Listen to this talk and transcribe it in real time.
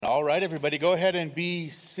All right, everybody, go ahead and be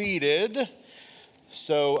seated.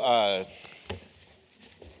 So,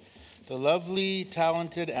 the lovely,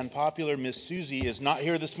 talented, and popular Miss Susie is not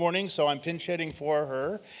here this morning, so I'm pinch hitting for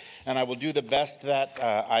her, and I will do the best that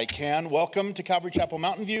I can. Welcome to Calvary Chapel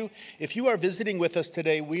Mountain View. If you are visiting with us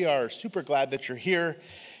today, we are super glad that you're here.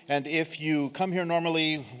 And if you come here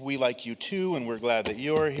normally, we like you too, and we're glad that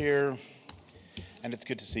you're here. And it's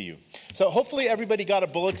good to see you. So hopefully everybody got a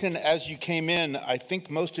bulletin as you came in. I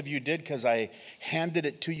think most of you did because I handed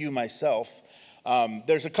it to you myself.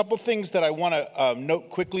 There's a couple things that I want to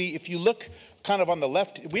note quickly. If you look kind of on the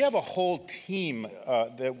left, we have a whole team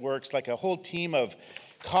that works, like a whole team of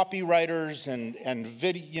copywriters and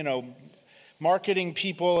video, marketing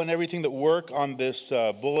people and everything that work on this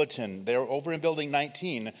bulletin. They're over in Building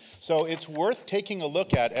 19. So it's worth taking a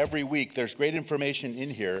look at every week. There's great information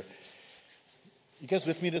in here. You guys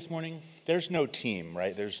with me this morning? There's no team,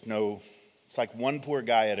 right? It's like one poor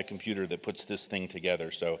guy at a computer that puts this thing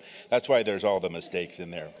together. So that's why there's all the mistakes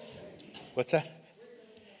in there. What's that?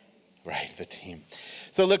 Right, the team.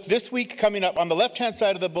 So look, this week coming up, on the left-hand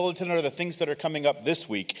side of the bulletin are the things that are coming up this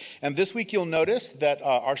week. And this week you'll notice that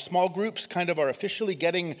our small groups kind of are officially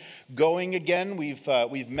getting going again.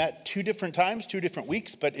 We've met 2 different times, 2 different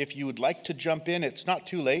weeks, but if you would like to jump in, it's not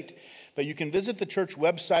too late. But you can visit the church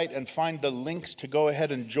website and find the links to go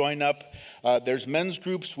ahead and join up. There's men's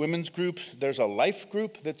groups, women's groups. There's a life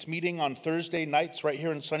group that's meeting on Thursday nights right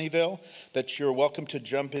here in Sunnyvale that you're welcome to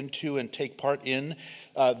jump into and take part in.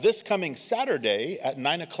 This coming Saturday at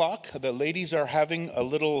 9 o'clock, the ladies are having a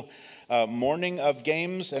little morning of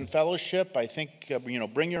games and fellowship. I think,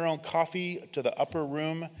 bring your own coffee to the upper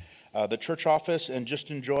room, the church office, and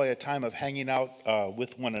just enjoy a time of hanging out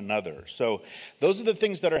with one another. So those are the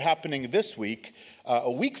things that are happening this week. A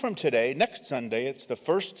week from today, next Sunday, it's the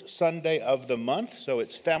first Sunday of the month, so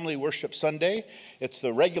it's Family Worship Sunday. It's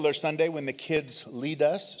the regular Sunday when the kids lead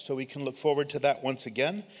us, so we can look forward to that once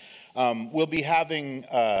again. We'll be having,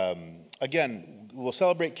 we'll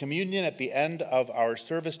celebrate communion at the end of our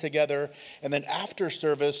service together. And then after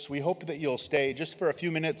service, we hope that you'll stay just for a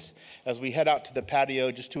few minutes as we head out to the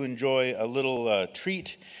patio just to enjoy a little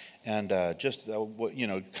treat and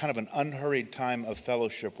kind of an unhurried time of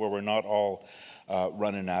fellowship where we're not all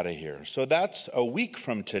running out of here. So that's a week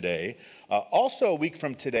from today. Also a week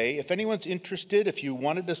from today, if anyone's interested, if you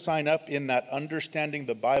wanted to sign up in that Understanding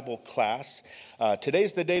the Bible class,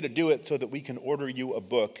 today's the day to do it so that we can order you a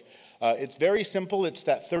book. It's very simple. It's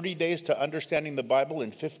that 30 days to understanding the Bible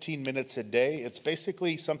in 15 minutes a day. It's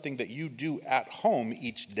basically something that you do at home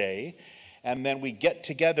each day. And then we get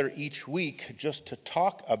together each week just to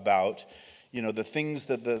talk about, the things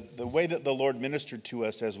that the way that the Lord ministered to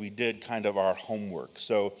us as we did kind of our homework.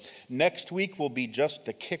 So next week will be just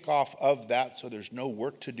the kickoff of that. So there's no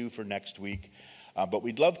work to do for next week. But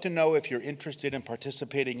we'd love to know if you're interested in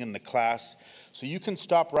participating in the class. So you can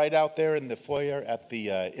stop right out there in the foyer at the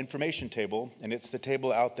information table. And it's the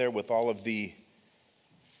table out there with all of the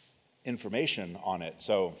information on it.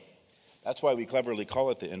 So that's why we cleverly call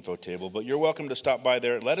it the info table. But you're welcome to stop by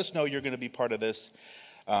there. Let us know you're going to be part of this.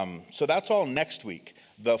 So that's all next week.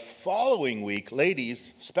 The following week,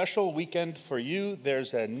 ladies, special weekend for you.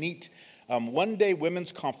 There's a neat one-day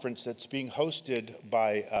women's conference that's being hosted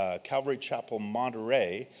by Calvary Chapel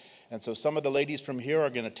Monterey. And so some of the ladies from here are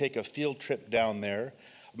going to take a field trip down there.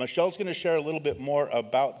 Michelle's going to share a little bit more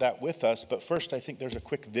about that with us. But first, I think there's a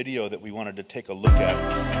quick video that we wanted to take a look at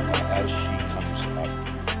as she comes up.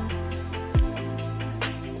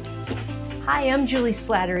 Hi, I'm Julie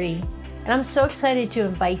Slattery, and I'm so excited to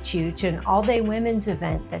invite you to an all-day women's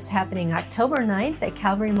event that's happening October 9th at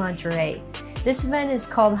Calvary Monterey. This event is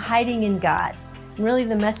called Hiding in God. And really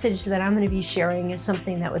the message that I'm going to be sharing is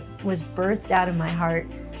something that was birthed out of my heart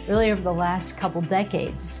really over the last couple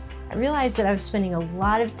decades. I realized that I was spending a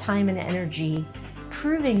lot of time and energy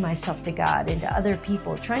proving myself to God and to other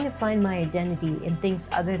people, trying to find my identity in things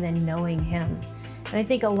other than knowing Him. And I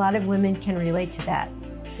think a lot of women can relate to that.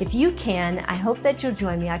 If you can, I hope that you'll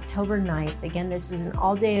join me October 9th. Again, this is an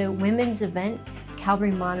all-day women's event,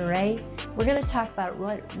 Calvary Monterey. We're going to talk about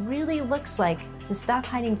what it really looks like to stop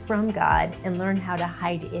hiding from God and learn how to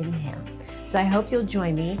hide in Him. So I hope you'll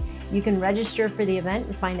join me. You can register for the event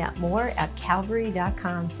and find out more at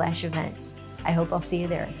calvary.com/events. I hope I'll see you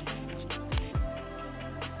there.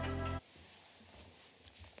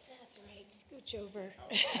 That's right, scooch over.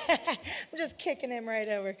 I'm just kicking him right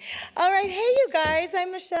over. All right, hey you guys,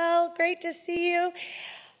 I'm Michelle. Great to see you.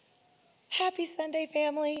 Happy Sunday,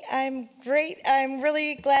 family. I'm great. I'm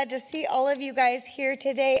really glad to see all of you guys here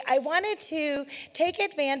today. I wanted to take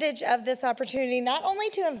advantage of this opportunity, not only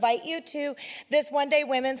to invite you to this one-day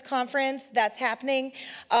women's conference that's happening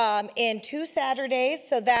in 2 Saturdays.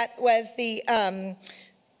 So that was the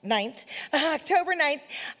 9th, October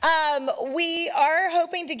 9th. We are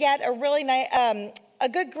hoping to get a really nice, a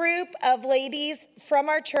good group of ladies from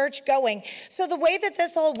our church going. So the way that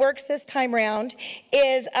this all works this time around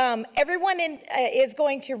is everyone is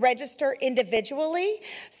going to register individually.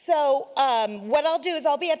 So what I'll do is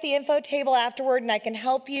I'll be at the info table afterward, and I can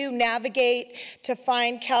help you navigate to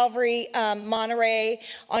find Calvary Monterey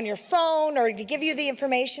on your phone, or to give you the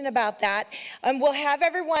information about that. We'll have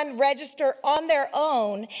everyone register on their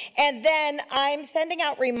own, and then I'm sending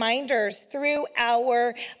out reminders through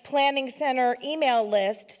our Planning Center email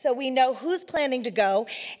list so we know who's planning to go,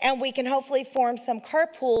 and we can hopefully form some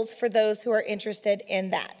carpools for those who are interested in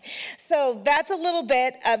that. So that's a little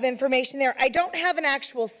bit of information there. I don't have an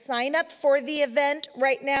actual sign up for the event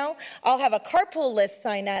right now. I'll have a carpool list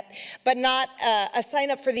sign up, but not a sign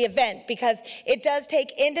up for the event, because it does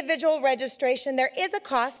take individual registration. There is a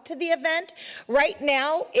cost to the event. Right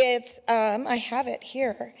now it's, I have it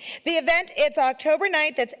here. The event, it's October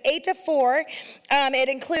 9th. It's 8 to 4. It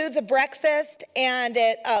includes a breakfast and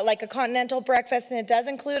like a continental breakfast, and it does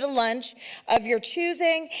include a lunch of your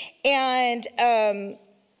choosing. And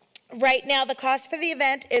right now, the cost for the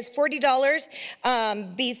event is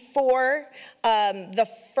 $40 before the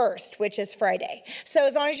 1st, which is Friday. So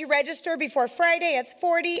as long as you register before Friday, it's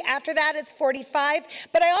 $40. After that, it's $45.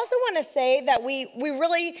 But I also want to say that we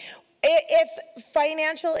really, if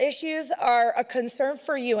financial issues are a concern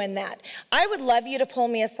for you in that, I would love you to pull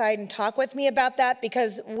me aside and talk with me about that,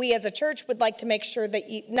 because we as a church would like to make sure that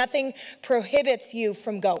nothing prohibits you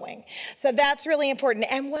from going. So that's really important.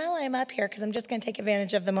 And while I'm up here, because I'm just going to take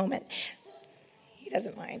advantage of the moment, he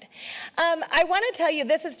doesn't mind. I want to tell you,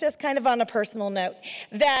 this is just kind of on a personal note,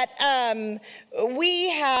 that we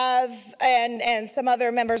have, and some other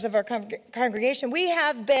members of our congregation, we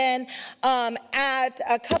have been at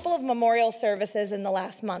a couple of memorial services in the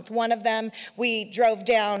last month. One of them we drove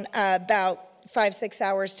down about 5-6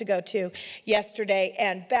 hours to go to yesterday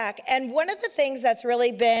and back. And one of the things that's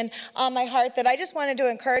really been on my heart that I just wanted to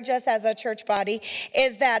encourage us as a church body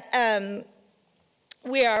is that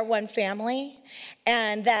we are one family,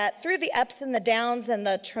 and that through the ups and the downs and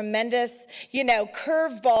the tremendous,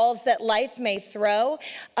 curveballs that life may throw,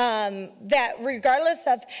 that regardless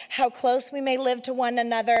of how close we may live to one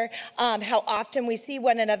another, how often we see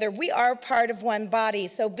one another, we are part of one body.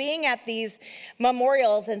 So being at these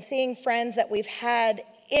memorials and seeing friends that we've had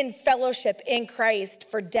in fellowship in Christ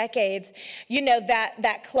for decades,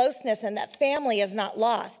 that closeness and that family is not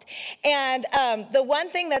lost. And the one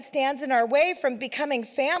thing that stands in our way from becoming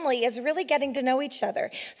family is really getting to know each other.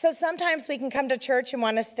 So sometimes we can come to church and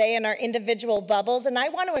want to stay in our individual bubbles, and I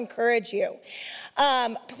want to encourage you.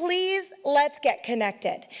 Please, let's get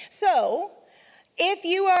connected. So if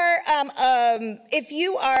you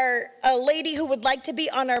are a lady who would like to be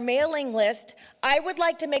on our mailing list, I would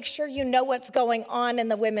like to make sure you know what's going on in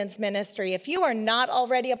the women's ministry. If you are not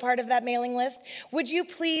already a part of that mailing list, would you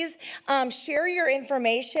please share your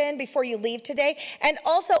information before you leave today? And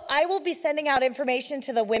also, I will be sending out information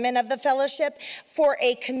to the women of the fellowship for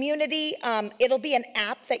a community. It'll be an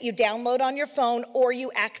app that you download on your phone or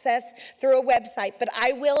you access through a website. But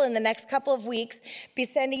I will, in the next couple of weeks, be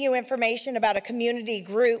sending you information about a community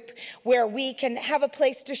group where we can have a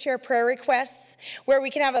place to share prayer requests, where we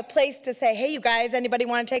can have a place to say, hey, you guys, anybody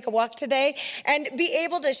want to take a walk today? And be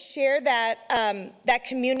able to share that that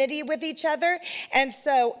community with each other. And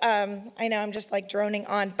so I know I'm just like droning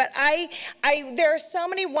on, but there are so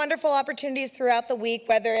many wonderful opportunities throughout the week,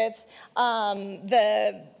 whether it's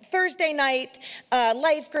the Thursday night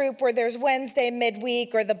life group, where there's Wednesday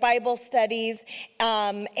midweek, or the Bible studies,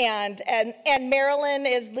 and Marilyn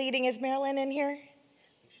is leading. Is Marilyn in here?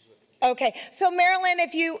 Okay, so Marilyn,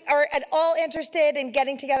 if you are at all interested in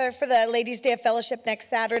getting together for the Ladies' Day of Fellowship next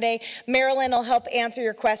Saturday, Marilyn will help answer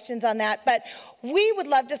your questions on that. But we would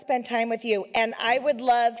love to spend time with you, and I would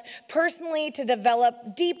love personally to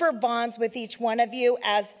develop deeper bonds with each one of you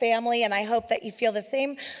as family, and I hope that you feel the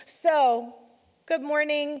same. So, good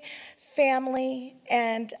morning, family,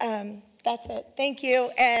 and that's it. Thank you,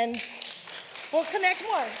 and we'll connect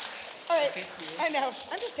more. All right, I know,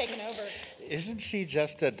 I'm just taking over. Isn't she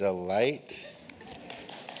just a delight?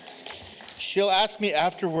 She'll ask me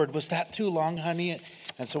afterward, was that too long, honey?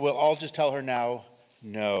 And so we'll all just tell her now,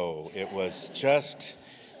 no, it was just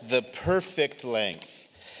the perfect length.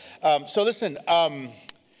 So listen,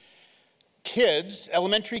 Kids,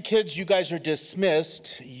 elementary kids, you guys are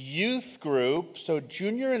dismissed. Youth group, so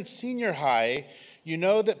junior and senior high, you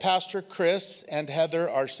know that Pastor Chris and Heather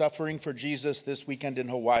are suffering for Jesus this weekend in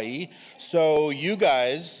Hawaii. So you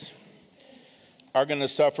guys are going to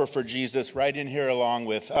suffer for Jesus right in here along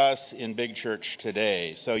with us in Big Church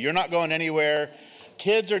today. So you're not going anywhere.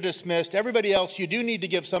 Kids are dismissed. Everybody else, you do need to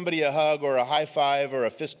give somebody a hug or a high five or a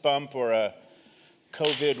fist bump or a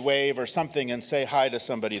COVID wave or something and say hi to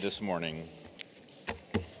somebody this morning.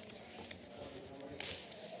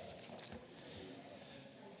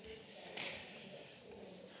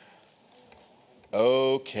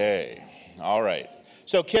 Okay, all right.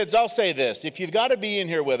 So kids, I'll say this. If you've got to be in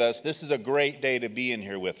here with us, this is a great day to be in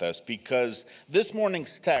here with us because this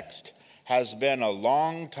morning's text has been a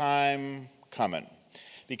long time coming.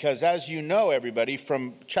 Because as you know, everybody,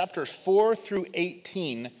 from chapters 4 through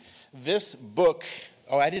 18, this book,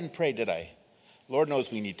 I didn't pray, did I? Lord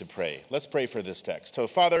knows we need to pray. Let's pray for this text. So,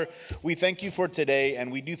 Father, we thank you for today,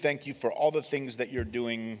 and we do thank you for all the things that you're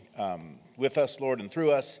doing with us, Lord, and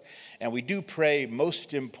through us. And we do pray,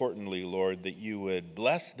 most importantly, Lord, that you would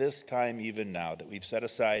bless this time even now that we've set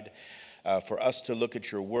aside for us to look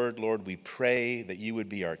at your word, Lord. We pray that you would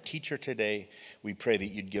be our teacher today. We pray that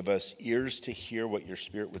you'd give us ears to hear what your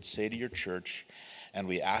Spirit would say to your church. And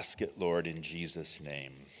we ask it, Lord, in Jesus'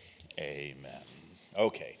 name. Amen.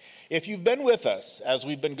 Okay, if you've been with us as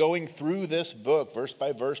we've been going through this book, verse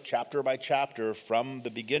by verse, chapter by chapter from the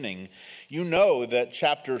beginning, you know that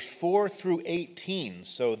chapters 4 through 18,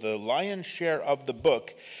 so the lion's share of the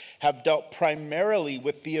book, have dealt primarily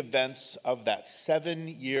with the events of that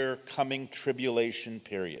 7-year coming tribulation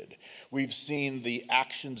period. We've seen the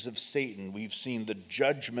actions of Satan. We've seen the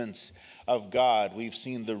judgments of God. We've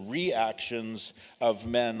seen the reactions of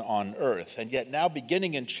men on earth. And yet now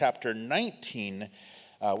beginning in chapter 19,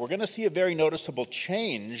 we're going to see a very noticeable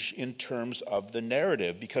change in terms of the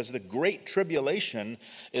narrative because the great tribulation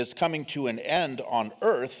is coming to an end on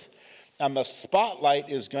earth. And the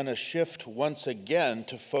spotlight is going to shift once again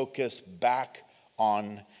to focus back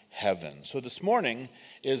on heaven. So this morning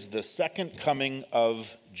is the second coming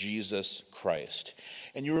of Jesus Christ.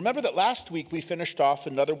 And you remember that last week we finished off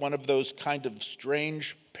another one of those kind of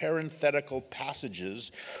strange parenthetical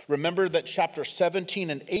passages. Remember that chapter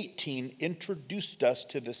 17 and 18 introduced us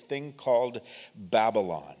to this thing called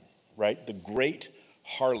Babylon, right? The great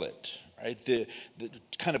harlot. Right? The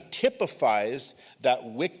kind of typifies that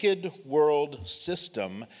wicked world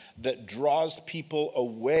system that draws people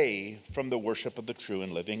away from the worship of the true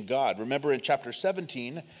and living God. Remember in chapter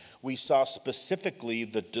 17, we saw specifically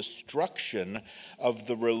the destruction of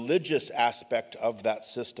the religious aspect of that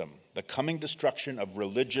system, the coming destruction of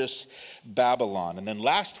religious Babylon. And then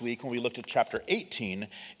last week, when we looked at chapter 18,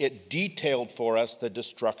 it detailed for us the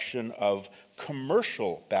destruction of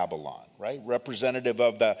commercial Babylon, right? Representative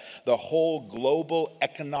of the whole global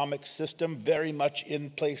economic system, very much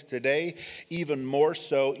in place today, even more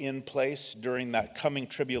so in place during that coming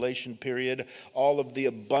tribulation period. All of the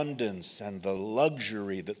abundance and the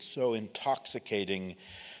luxury that's so intoxicating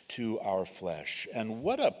to our flesh. And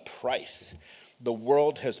what a price the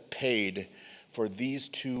world has paid for these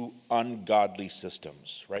two ungodly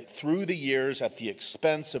systems, right? Through the years, at the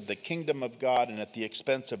expense of the kingdom of God and at the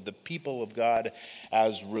expense of the people of God,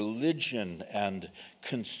 as religion and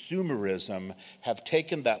consumerism have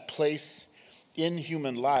taken that place in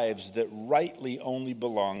human lives that rightly only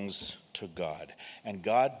belongs to God. And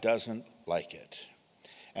God doesn't like it.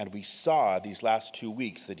 And we saw these last 2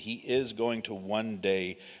 weeks that he is going to one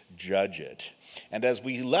day judge it. And as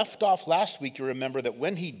we left off last week, you remember that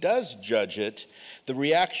when he does judge it, the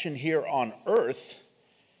reaction here on earth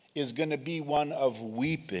is going to be one of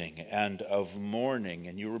weeping and of mourning.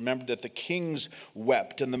 And you remember that the kings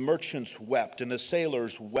wept and the merchants wept and the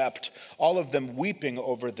sailors wept, all of them weeping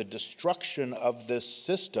over the destruction of this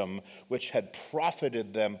system which had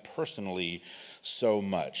profited them personally so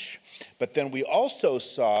much. But then we also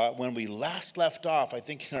saw, when we last left off, I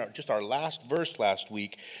think in just our last verse last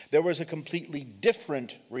week, there was a completely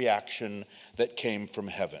different reaction that came from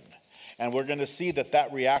heaven. And we're going to see that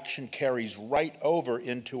that reaction carries right over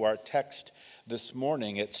into our text this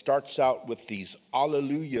morning. It starts out with these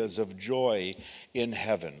alleluias of joy in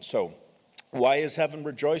heaven. So why is heaven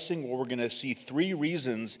rejoicing? Well, we're going to see 3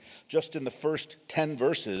 reasons just in the first 10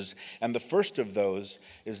 verses. And the first of those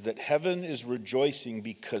is that heaven is rejoicing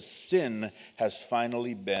because sin has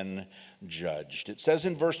finally been judged. It says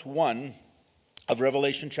in verse 1 of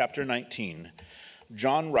Revelation chapter 19,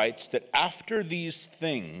 John writes that after these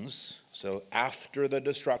things, so after the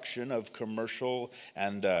destruction of commercial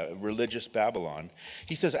and religious Babylon,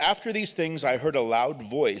 he says, after these things I heard a loud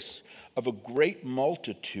voice of a great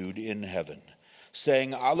multitude in heaven,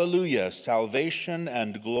 saying, Alleluia, salvation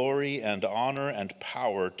and glory and honor and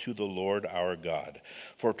power to the Lord our God.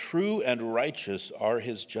 For true and righteous are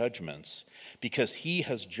his judgments, because he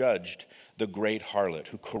has judged the great harlot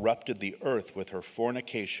who corrupted the earth with her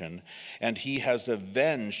fornication, and he has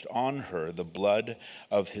avenged on her the blood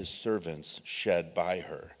of his servants shed by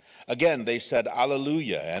her. Again, they said,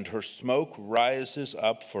 Alleluia, and her smoke rises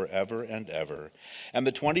up forever and ever. And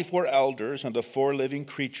the 24 elders and the 4 living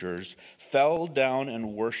creatures fell down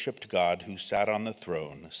and worshiped God who sat on the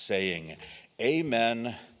throne, saying,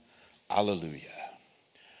 Amen, Alleluia.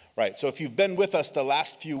 Right, so if you've been with us the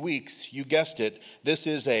last few weeks, you guessed it, this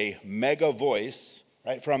is a mega voice,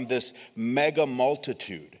 right, from this mega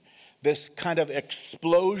multitude. This kind of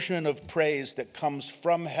explosion of praise that comes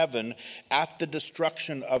from heaven at the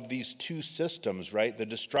destruction of these two systems, right? The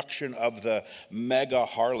destruction of the mega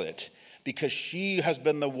harlot, because she has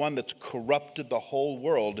been the one that's corrupted the whole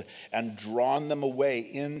world and drawn them away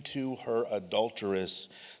into her adulterous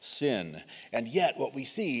sin. And yet what we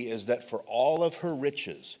see is that for all of her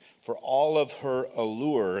riches, for all of her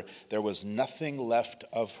allure, there was nothing left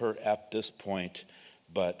of her at this point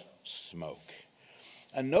but smoke.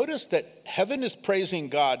 And notice that heaven is praising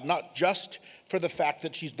God not just for the fact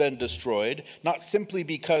that she's been destroyed, not simply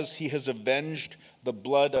because he has avenged the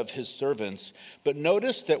blood of his servants, but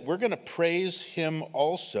notice that we're going to praise him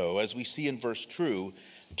also, as we see in verse 2,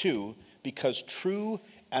 because true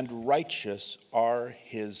and righteous are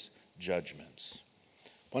his judgments.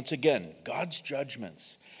 Once again, God's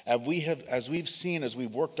judgments, as we've seen as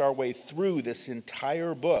we've worked our way through this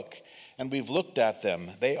entire book and we've looked at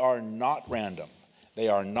them, they are not random. They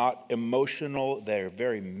are not emotional, they are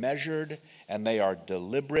very measured, and they are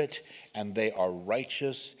deliberate, and they are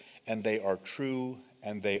righteous, and they are true,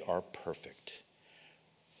 and they are perfect.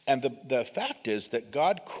 And the fact is that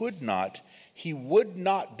God he would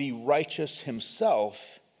not be righteous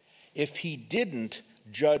himself if he didn't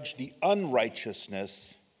judge the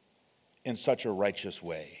unrighteousness in such a righteous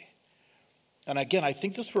way. And again, I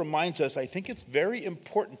think this reminds us, I think it's very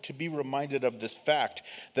important to be reminded of this fact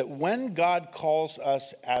that when God calls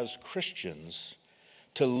us as Christians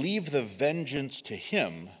to leave the vengeance to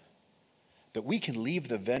him, that we can leave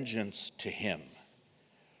the vengeance to him.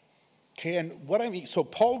 Okay, and what I mean, so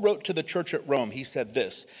Paul wrote to the church at Rome, he said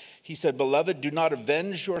this, he said, Beloved, do not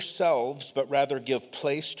avenge yourselves, but rather give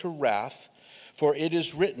place to wrath, for it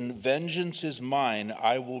is written, vengeance is mine,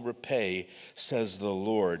 I will repay, says the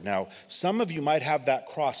Lord. Now, some of you might have that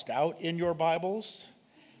crossed out in your Bibles,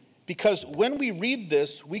 because when we read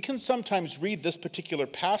this, we can sometimes read this particular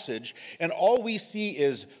passage, and all we see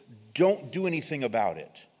is, don't do anything about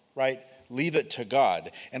it, right? Leave it to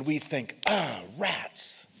God. And we think,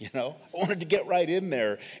 rats, I wanted to get right in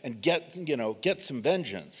there and get some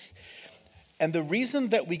vengeance. And the reason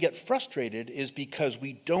that we get frustrated is because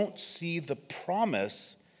we don't see the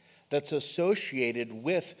promise that's associated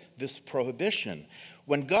with this prohibition.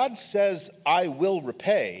 When God says, I will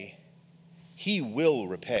repay, he will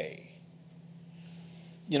repay.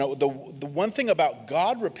 The one thing about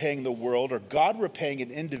God repaying the world or God repaying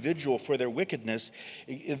an individual for their wickedness,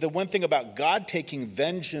 the one thing about God taking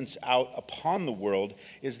vengeance out upon the world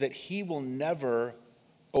is that he will never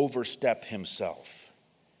overstep himself.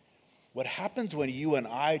 What happens when you and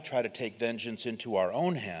I try to take vengeance into our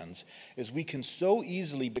own hands is we can so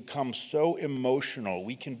easily become so emotional.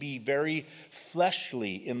 We can be very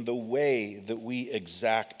fleshly in the way that we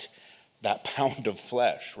exact that pound of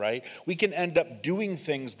flesh, right? We can end up doing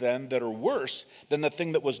things then that are worse than the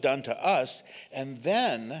thing that was done to us. And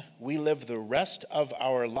then we live the rest of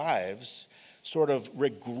our lives sort of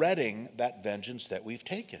regretting that vengeance that we've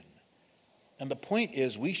taken. And the point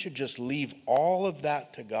is, we should just leave all of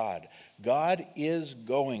that to God. God is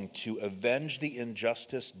going to avenge the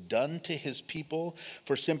injustice done to his people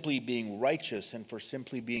for simply being righteous and for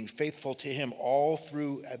simply being faithful to him all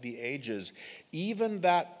through the ages. Even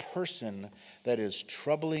that person that is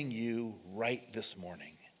troubling you right this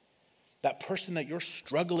morning, that person that you're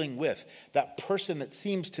struggling with, that person that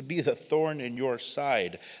seems to be the thorn in your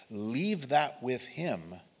side, leave that with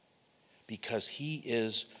him because he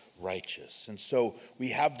is righteous. And so we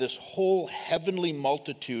have this whole heavenly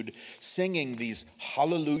multitude singing these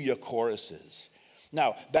hallelujah choruses.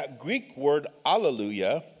 Now, that Greek word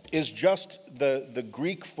alleluia is just the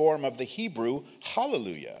Greek form of the Hebrew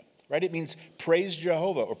hallelujah, right? It means praise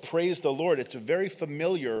Jehovah or praise the Lord. It's a very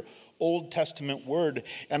familiar Old Testament word.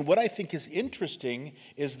 And what I think is interesting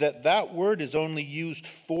is that that word is only used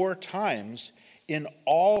 4 times in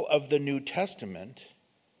all of the New Testament,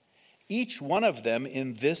 each one of them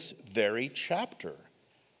in this very chapter.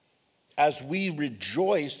 As we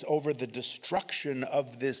rejoice over the destruction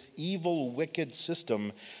of this evil, wicked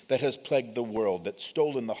system that has plagued the world, that's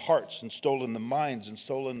stolen the hearts and stolen the minds and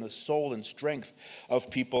stolen the soul and strength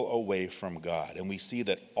of people away from God. And we see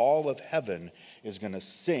that all of heaven is going to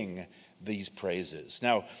sing these praises.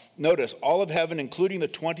 Now, notice all of heaven, including the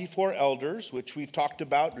 24 elders, which we've talked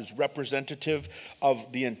about, is representative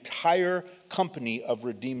of the entire company of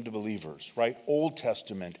redeemed believers, right? Old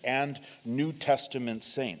Testament and New Testament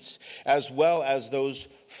saints, as well as those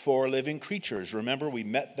 4 living creatures. Remember, we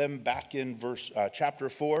met them back in chapter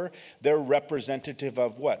 4. They're representative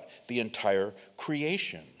of what? The entire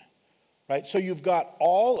creation. Right? So you've got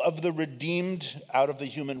all of the redeemed out of the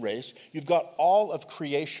human race. You've got all of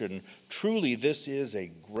creation. Truly, this is a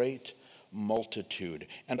great multitude.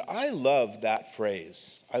 And I love that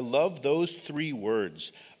phrase. I love those 3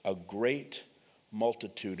 words, a great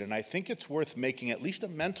multitude. And I think it's worth making at least a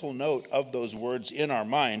mental note of those words in our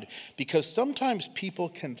mind, because sometimes people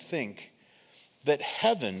can think that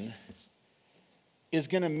heaven is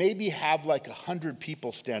going to maybe have like 100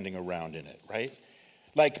 people standing around in it, right?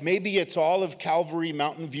 Like maybe it's all of Calvary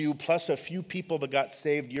Mountain View plus a few people that got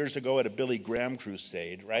saved years ago at a Billy Graham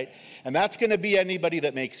crusade, right? And that's going to be anybody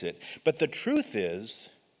that makes it. But the truth is,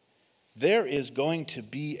 there is going to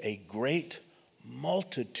be a great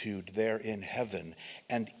multitude there in heaven.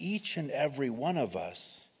 And each and every one of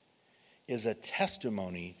us is a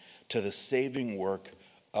testimony to the saving work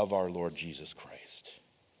of our Lord Jesus Christ.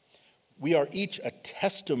 We are each a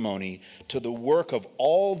testimony to the work of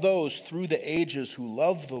all those through the ages who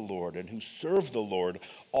love the Lord and who serve the Lord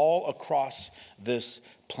all across this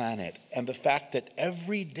planet. And the fact that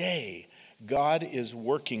every day God is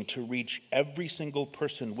working to reach every single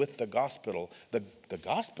person with the gospel. The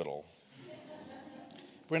gospel?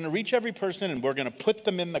 We're going to reach every person and we're going to put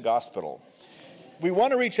them in the gospel. We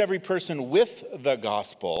want to reach every person with the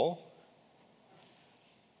gospel.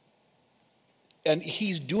 And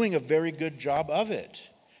he's doing a very good job of it.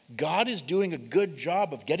 God is doing a good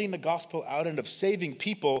job of getting the gospel out and of saving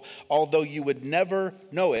people, although you would never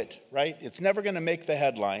know it, right? It's never going to make the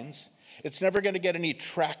headlines. It's never going to get any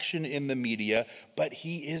traction in the media, but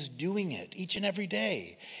he is doing it each and every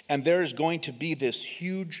day. And there is going to be this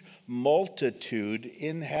huge multitude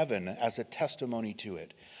in heaven as a testimony to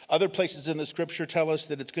it. Other places in the scripture tell us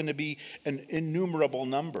that it's going to be an innumerable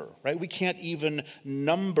number, right? We can't even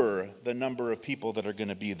number the number of people that are going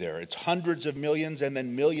to be there. It's hundreds of millions and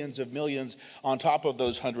then millions of millions on top of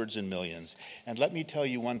those hundreds and millions. And let me tell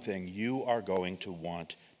you one thing, you are going to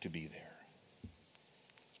want to be there.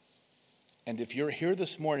 And if you're here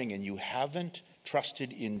this morning and you haven't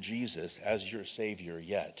trusted in Jesus as your Savior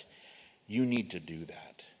yet, you need to do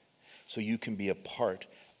that so you can be a part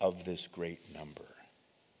of this great number.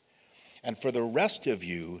 And for the rest of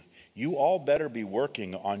you, you all better be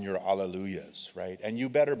working on your alleluias, right? And you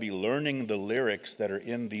better be learning the lyrics that are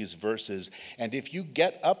in these verses. And if you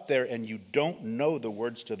get up there and you don't know the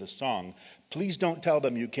words to the song, please don't tell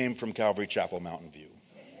them you came from Calvary Chapel Mountain View.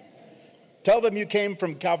 Tell them you came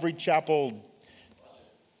from Calvary Chapel,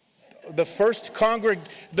 the first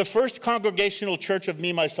congregational church of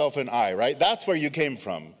me, myself, and I, right? That's where you came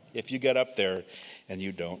from if you get up there and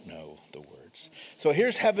you don't know the words. So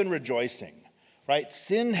here's heaven rejoicing, right?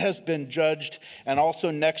 Sin has been judged. And also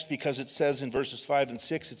next, because it says in verses 5 and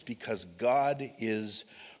 6, it's because God is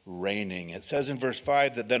reigning. It says in verse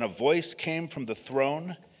 5 that then a voice came from the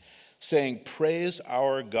throne saying, "Praise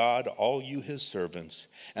our God, all you his servants,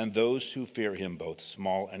 and those who fear him, both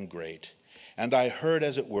small and great. And I heard,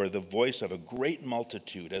 as it were, the voice of a great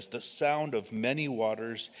multitude, as the sound of many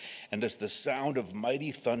waters, and as the sound of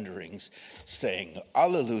mighty thunderings, saying,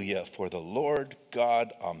 Alleluia, for the Lord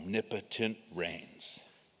God omnipotent reigns."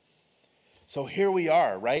 So here we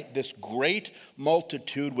are, right? This great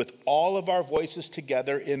multitude with all of our voices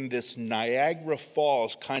together in this Niagara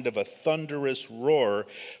Falls kind of a thunderous roar,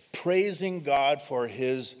 praising God for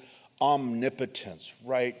his omnipotence,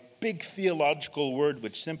 right? Big theological word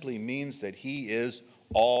which simply means that he is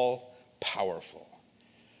all powerful.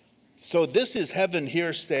 So this is heaven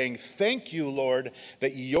here saying, thank you, Lord,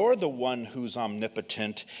 that you're the one who's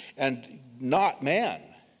omnipotent and not man.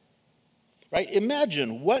 Right?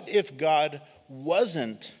 Imagine, what if God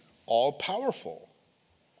wasn't all powerful?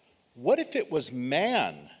 What if it was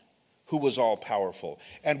man who was all powerful?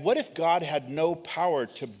 And what if God had no power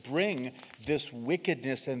to bring this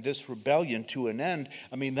wickedness and this rebellion to an end?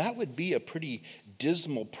 I mean, that would be a pretty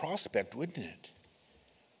dismal prospect, wouldn't it?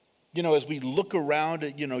 You know, as we look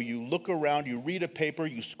around, you look around, you read a paper,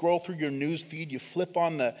 you scroll through your news feed, you flip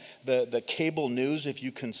on the cable news if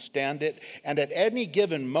you can stand it, and at any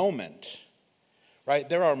given moment, right,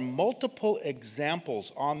 there are multiple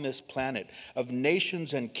examples on this planet of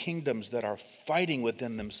nations and kingdoms that are fighting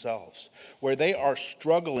within themselves, where they are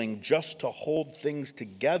struggling just to hold things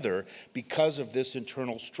together because of this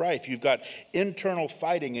internal strife. You've got internal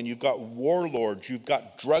fighting, and you've got warlords, you've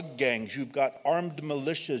got drug gangs, you've got armed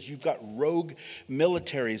militias, you've got rogue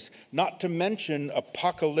militaries, not to mention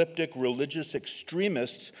apocalyptic religious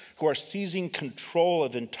extremists who are seizing control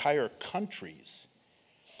of entire countries.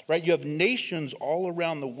 Right? You have nations all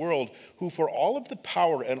around the world who, for all of the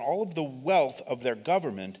power and all of the wealth of their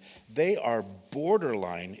government, they are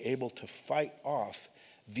borderline able to fight off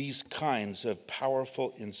these kinds of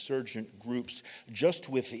powerful insurgent groups just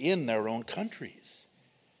within their own countries.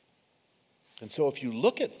 And so if you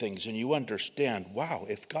look at things and you understand, wow,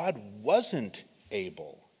 if God wasn't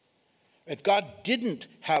able, if God didn't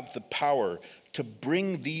have the power to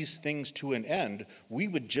bring these things to an end, we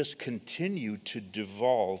would just continue to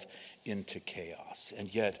devolve into chaos.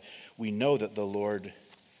 And yet, we know that the Lord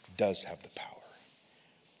does have the power.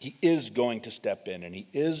 He is going to step in, and he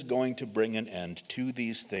is going to bring an end to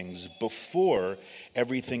these things before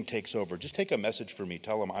everything takes over. Just take a message for me.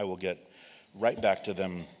 Tell them I will get right back to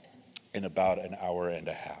them in about an hour and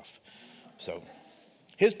a half. So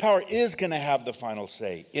his power is going to have the final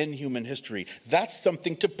say in human history. That's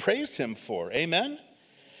something to praise him for. Amen?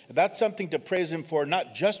 That's something to praise him for,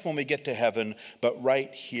 not just when we get to heaven, but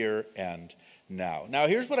right here and now. Now,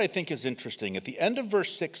 here's what I think is interesting. At the end of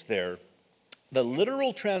verse 6 there, the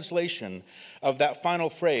literal translation of that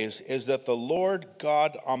final phrase is that the Lord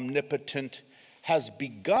God omnipotent has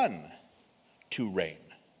begun to reign.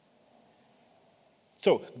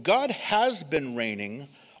 So God has been reigning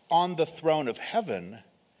on the throne of heaven,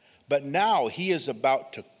 but now he is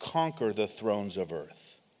about to conquer the thrones of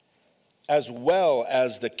earth, as well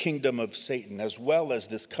as the kingdom of Satan, as well as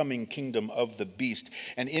this coming kingdom of the beast.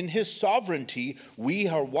 And in his sovereignty, we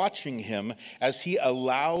are watching him as he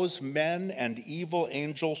allows men and evil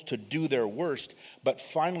angels to do their worst. But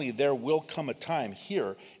finally, there will come a time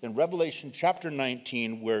here in Revelation chapter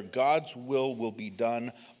 19 where God's will be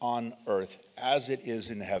done on earth as it is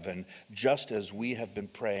in heaven, just as we have been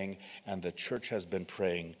praying and the church has been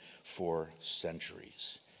praying for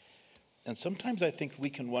centuries. And sometimes I think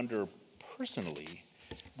we can wonder personally,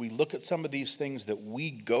 we look at some of these things that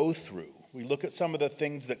we go through, we look at some of the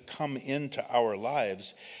things that come into our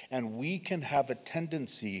lives, and we can have a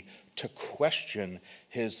tendency to question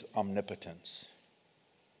his omnipotence.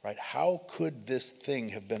 Right? How could this thing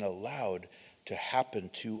have been allowed to happen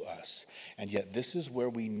to us? And yet this is where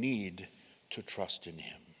we need to trust in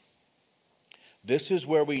him. This is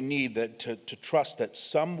where we need to trust that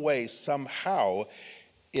some way, somehow,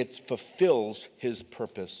 it fulfills his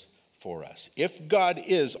purpose for us. If God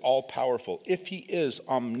is all-powerful, if he is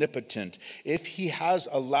omnipotent, if he has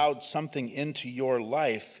allowed something into your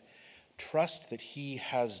life, trust that he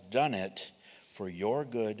has done it for your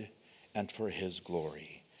good and for his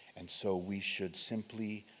glory. And so we should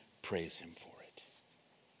simply praise him for it.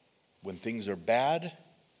 When things are bad,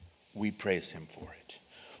 we praise him for it.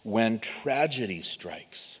 When tragedy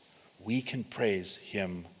strikes, we can praise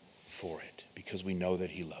him for it because we know that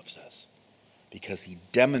he loves us, because he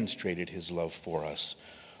demonstrated his love for us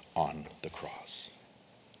on the cross.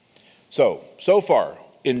 So far,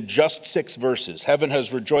 in just 6 verses, heaven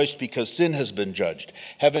has rejoiced because sin has been judged.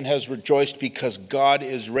 Heaven has rejoiced because God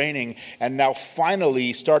is reigning. And now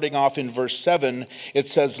finally, starting off in verse 7, it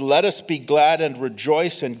says, "Let us be glad and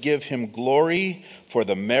rejoice and give him glory, for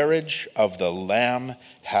the marriage of the Lamb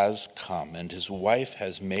has come, and his wife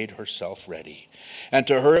has made herself ready. And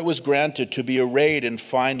to her it was granted to be arrayed in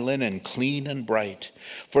fine linen, clean and bright.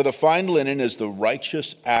 For the fine linen is the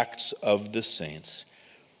righteous acts of the saints."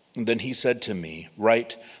 And then he said to me,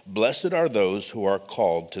 "Write, blessed are those who are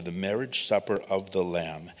called to the marriage supper of the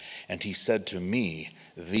Lamb." And he said to me,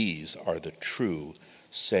 "These are the true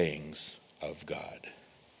sayings of God."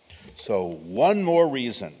 So one more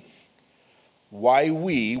reason why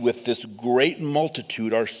we, with this great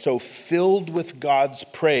multitude, are so filled with God's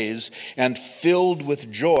praise and filled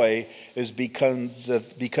with joy is because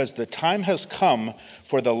the time has come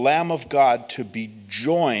for the Lamb of God to be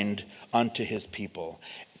joined unto his people,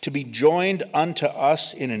 to be joined unto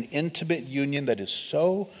us in an intimate union that is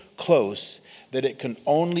so close that it can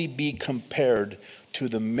only be compared to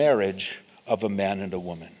the marriage of a man and a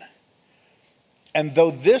woman. And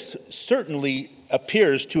though this certainly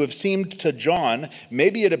appears to have seemed to John,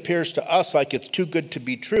 maybe it appears to us like it's too good to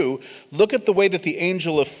be true, look at the way that the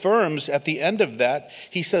angel affirms at the end of that.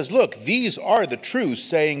 He says, look, these are the true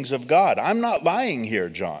sayings of God. I'm not lying here,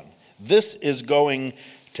 John. This is going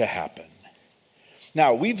to happen.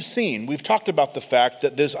 Now, we've talked about the fact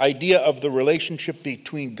that this idea of the relationship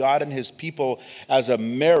between God and his people as a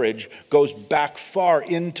marriage goes back far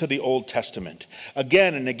into the Old Testament.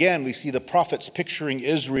 Again and again, we see the prophets picturing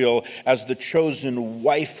Israel as the chosen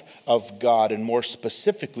wife of God, and more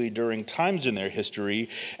specifically during times in their history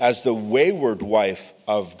as the wayward wife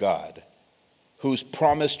of God, whose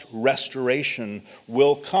promised restoration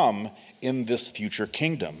will come in this future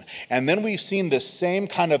kingdom. And then we've seen this same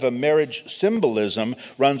kind of a marriage symbolism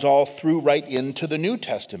runs all through right into the New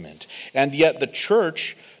Testament. And yet the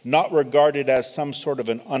church, not regarded as some sort of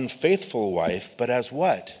an unfaithful wife, but as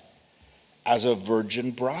what? As a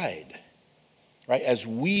virgin bride, right? As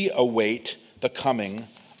we await the coming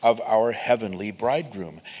of our heavenly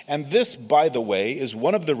bridegroom. And this, by the way, is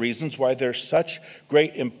one of the reasons why there's such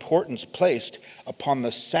great importance placed upon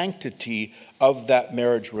the sanctity of that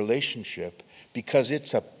marriage relationship, because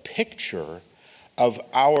it's a picture of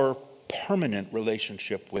our permanent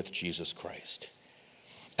relationship with Jesus Christ.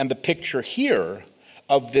 And the picture here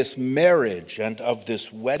of this marriage and of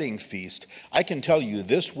this wedding feast, I can tell you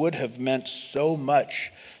this would have meant so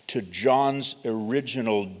much to John's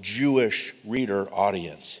original Jewish reader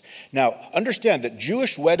audience. Now, understand that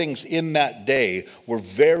Jewish weddings in that day were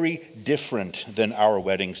very different than our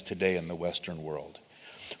weddings today in the Western world.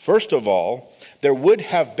 First of all, there would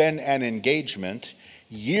have been an engagement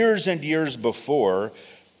years and years before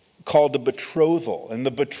called a betrothal. And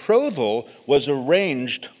the betrothal was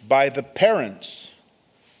arranged by the parents.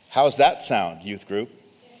 How's that sound, youth group?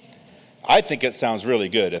 I think it sounds really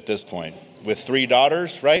good at this point. With 3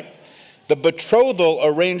 daughters, right? The betrothal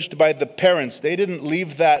arranged by the parents, they didn't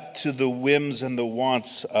leave that to the whims and the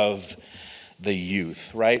wants of the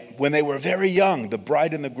youth, right? When they were very young, the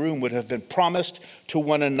bride and the groom would have been promised to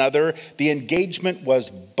one another. The engagement was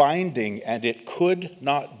binding, and it could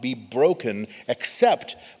not be broken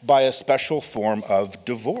except by a special form of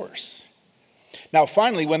divorce. Now,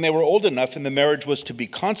 finally, when they were old enough and the marriage was to be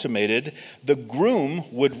consummated, the groom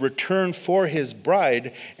would return for his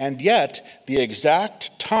bride, and yet the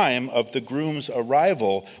exact time of the groom's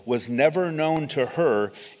arrival was never known to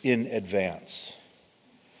her in advance.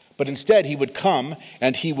 But instead, he would come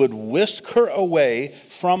and he would whisk her away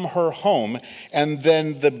from her home, and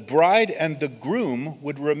then the bride and the groom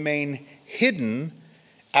would remain hidden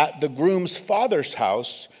at the groom's father's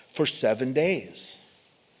house for 7 days.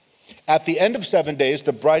 At the end of 7 days,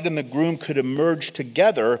 the bride and the groom could emerge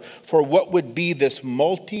together for what would be this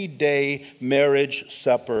multi-day marriage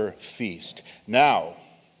supper feast. Now,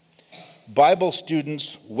 Bible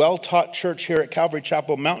students, well-taught church here at Calvary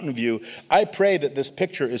Chapel Mountain View, I pray that this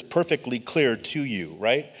picture is perfectly clear to you,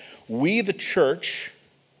 right? We, the church,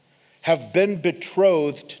 have been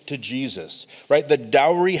betrothed to Jesus, right? The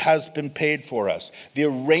dowry has been paid for us. The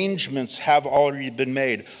arrangements have already been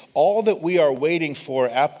made. All that we are waiting for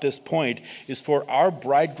at this point is for our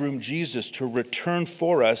bridegroom Jesus to return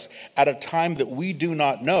for us at a time that we do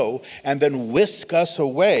not know, and then whisk us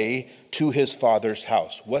away to his Father's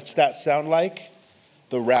house. What's that sound like?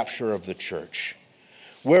 The rapture of the church,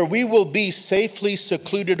 where we will be safely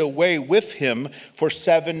secluded away with him for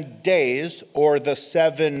 7 days, or the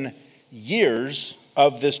 7 years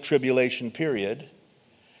of this tribulation period,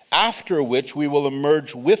 after which we will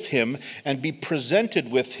emerge with him and be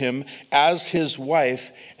presented with him as his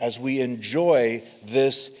wife as we enjoy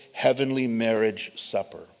this heavenly marriage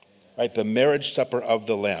supper, right? The marriage supper of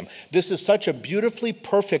the Lamb. This is such a beautifully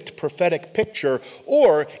perfect prophetic picture,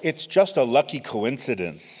 or it's just a lucky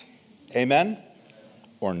coincidence. Amen?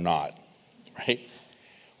 Or not, right?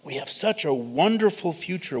 We have such a wonderful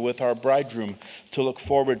future with our bridegroom to look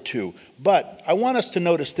forward to. But I want us to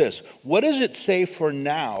notice this. What does it say for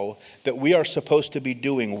now that we are supposed to be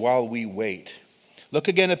doing while we wait? Look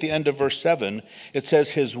again at the end of verse 7. It says,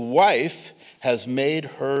 his wife has made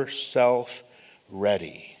herself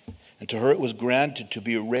ready. And to her it was granted to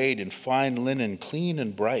be arrayed in fine linen, clean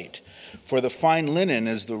and bright. For the fine linen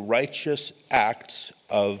is the righteous acts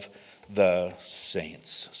of the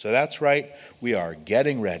saints. So that's right, we are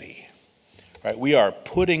getting ready, right? We are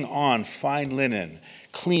putting on fine linen,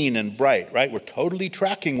 clean and bright, right? We're totally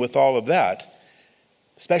tracking with all of that,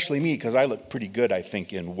 especially me, because I look pretty good, I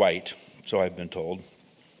think, in white, so I've been told.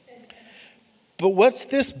 But what's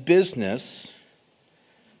this business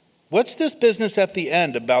What's this business at the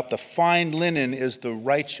end about the fine linen is the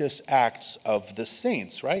righteous acts of the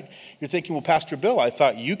saints, right? You're thinking, well, Pastor Bill, I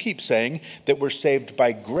thought you keep saying that we're saved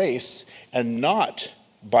by grace and not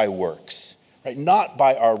by works, right? Not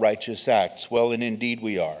by our righteous acts. Well, and indeed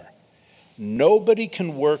we are. Nobody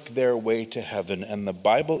can work their way to heaven, and the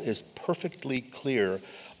Bible is perfectly clear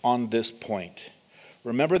on this point.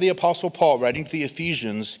 Remember the Apostle Paul writing to the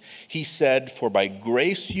Ephesians, he said, "For by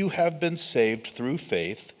grace you have been saved through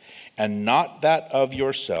faith, and not that of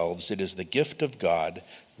yourselves. It is the gift of God,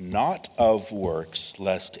 not of works,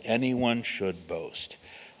 lest anyone should boast."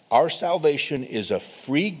 Our salvation is a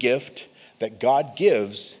free gift that God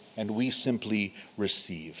gives, and we simply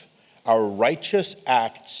receive. Our righteous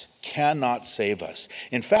acts cannot save us.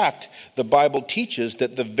 In fact, the Bible teaches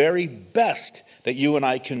that the very best that you and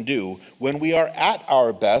I can do when we are at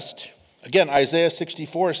our best, again, Isaiah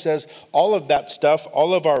 64 says, all of that stuff,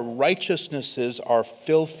 all of our righteousnesses are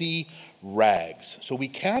filthy rags. So we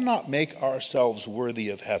cannot make ourselves worthy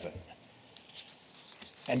of heaven.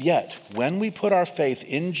 And yet, when we put our faith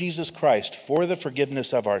in Jesus Christ for the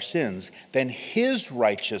forgiveness of our sins, then his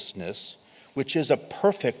righteousness, which is a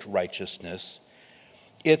perfect righteousness,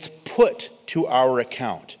 it's put to our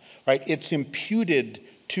account, right? It's imputed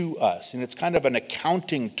to us. And it's kind of an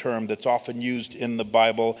accounting term that's often used in the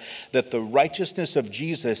Bible, that the righteousness of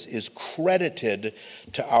Jesus is credited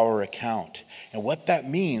to our account. And what that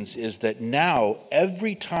means is that now,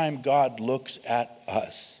 every time God looks at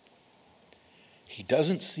us, he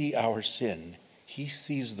doesn't see our sin. He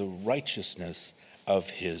sees the righteousness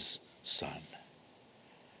of his Son.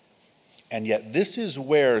 And yet this is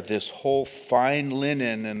where this whole fine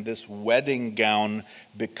linen and this wedding gown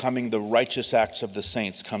becoming the righteous acts of the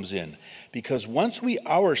saints comes in. Because once we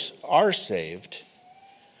are saved,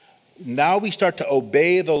 now we start to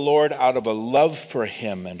obey the Lord out of a love for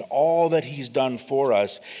him and all that he's done for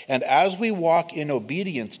us. And as we walk in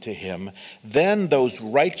obedience to him, then those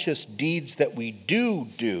righteous deeds that we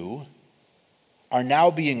do are now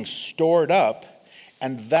being stored up,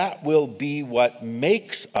 and that will be what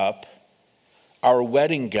makes up our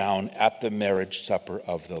wedding gown at the marriage supper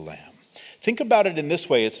of the Lamb. Think about it in this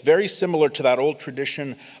way. It's very similar to that old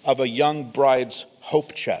tradition of a young bride's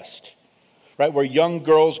hope chest, right? Where young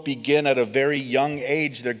girls begin at a very young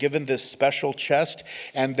age. They're given this special chest,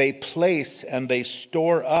 and they place and they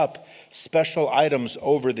store up special items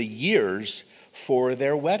over the years for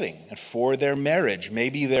their wedding and for their marriage.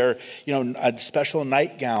 Maybe they're, a special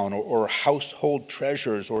nightgown or household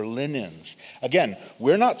treasures or linens. Again,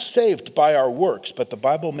 we're not saved by our works, but the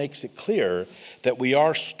Bible makes it clear that we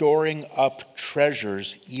are storing up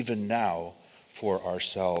treasures even now for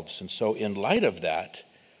ourselves. And so in light of that,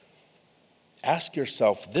 ask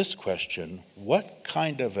yourself this question: what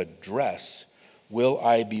kind of a dress will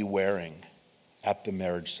I be wearing at the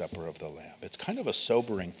marriage supper of the Lamb? It's kind of a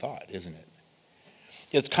sobering thought, isn't it?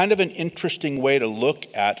 It's kind of an interesting way to look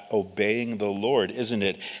at obeying the Lord, isn't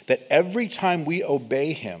it? That every time we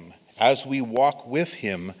obey him, as we walk with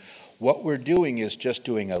him, what we're doing is just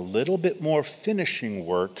doing a little bit more finishing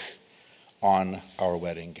work on our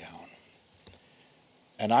wedding gown.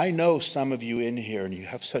 And I know some of you in here, and you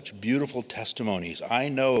have such beautiful testimonies. I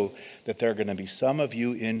know that there are going to be some of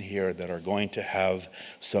you in here that are going to have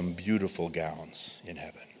some beautiful gowns in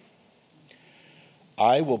heaven.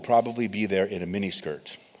 I will probably be there in a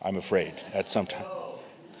miniskirt, I'm afraid, at some time.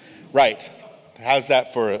 Right. How's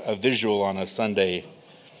that for a visual on a Sunday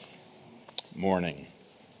morning?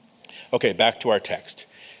 Okay, back to our text.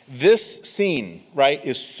 This scene, right,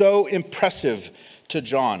 is so impressive to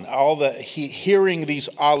John. Hearing these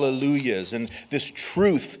alleluias and this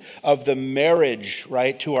truth of the marriage,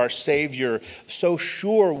 right, to our Savior. So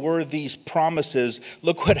sure were these promises.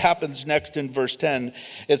 Look what happens next in verse 10.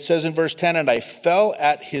 It says in verse 10, "And I fell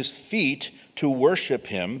at his feet to worship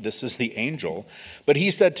him." This is the angel. "But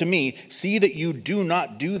he said to me, 'See that you do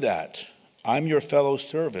not do that. I'm your fellow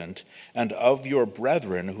servant and of your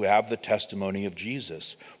brethren who have the testimony of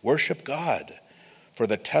Jesus. Worship God. For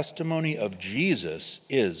the testimony of Jesus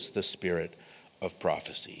is the spirit of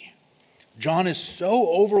prophecy.'" John is so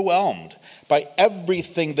overwhelmed by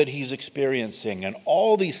everything that he's experiencing and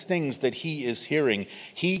all these things that he is hearing.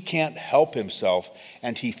 He can't help himself,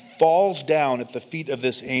 and he falls down at the feet of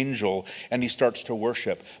this angel and he starts to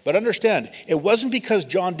worship. But understand, it wasn't because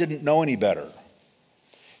John didn't know any better.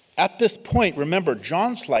 At this point, remember,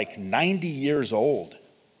 John's like 90 years old.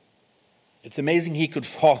 It's amazing he could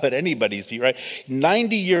fall at anybody's feet, right?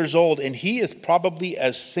 90 years old, and he is probably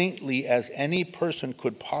as saintly as any person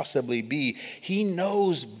could possibly be. He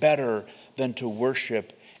knows better than to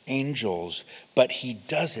worship angels, but he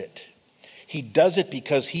does it. He does it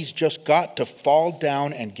because he's just got to fall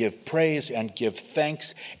down and give praise and give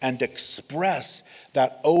thanks and express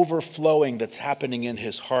that overflowing that's happening in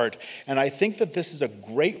his heart. And I think that this is a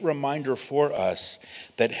great reminder for us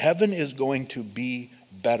that heaven is going to be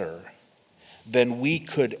better than we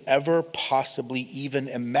could ever possibly even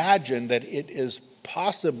imagine that it is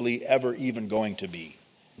possibly ever even going to be.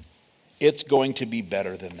 It's going to be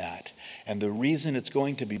better than that. And the reason it's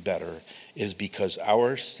going to be better is because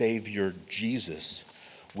our Savior Jesus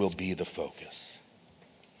will be the focus.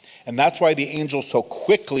 And that's why the angel so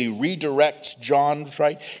quickly redirects John's,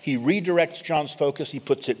 right? He redirects John's focus. He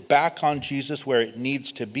puts it back on Jesus where it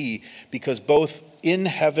needs to be, because both in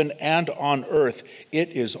heaven and on earth, it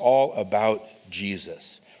is all about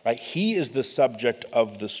Jesus, right? He is the subject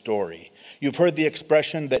of the story. You've heard the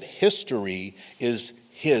expression that history is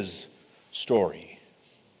his story.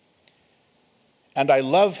 And I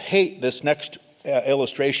hate this next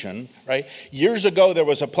illustration, right? Years ago, there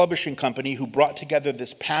was a publishing company who brought together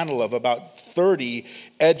this panel of about 30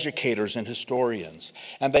 educators and historians.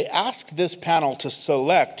 And they asked this panel to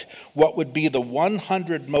select what would be the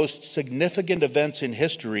 100 most significant events in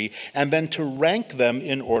history and then to rank them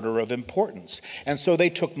in order of importance. And so they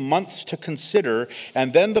took months to consider,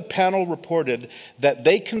 and then the panel reported that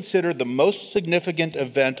they considered the most significant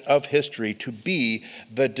event of history to be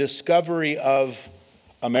the discovery of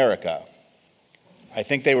America. I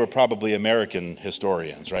think they were probably American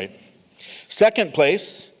historians, right? Second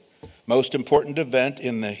place, most important event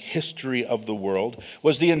in the history of the world,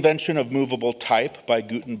 was the invention of movable type by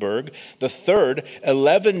Gutenberg. The third,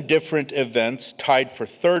 11 different events tied for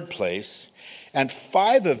third place, and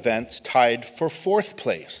 5 events tied for fourth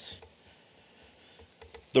place.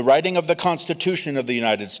 The writing of the Constitution of the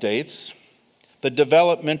United States, the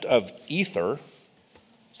development of ether.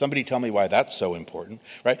 Somebody tell me why that's so important,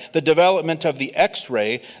 right? The development of the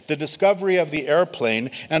X-ray, the discovery of the airplane,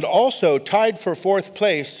 and also tied for fourth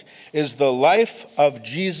place is the life of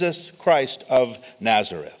Jesus Christ of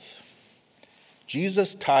Nazareth.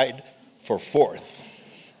 Jesus tied for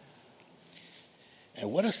fourth.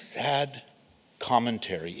 And what a sad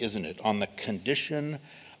commentary, isn't it, on the condition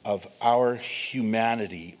of our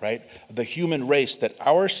humanity, right? The human race, that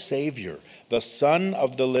our Savior, the Son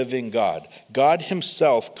of the living God, God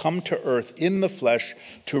himself come to earth in the flesh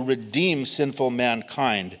to redeem sinful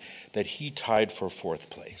mankind, that he tied for fourth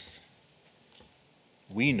place.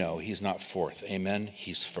 We know he's not fourth, amen?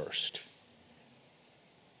 He's first.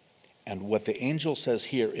 And what the angel says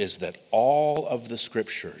here is that all of the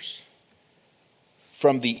scriptures,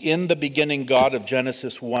 from the in the beginning God of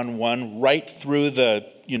Genesis 1:1 right through the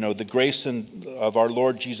grace of our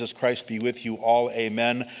Lord Jesus Christ be with you all,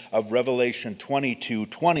 amen, of Revelation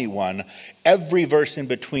 22:21, every verse in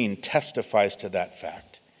between testifies to that fact.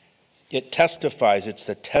 It testifies, it's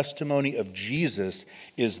the testimony of Jesus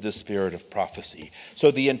is the spirit of prophecy.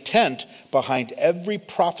 So the intent behind every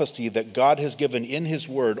prophecy that God has given in his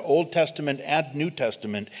word, Old Testament and New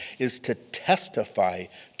Testament, is to testify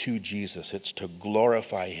to Jesus. It's to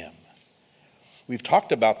glorify him. We've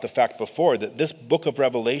talked about the fact before that this book of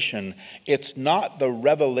Revelation, it's not the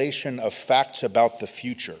revelation of facts about the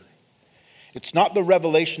future. It's not the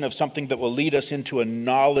revelation of something that will lead us into a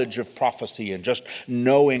knowledge of prophecy and just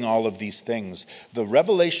knowing all of these things. The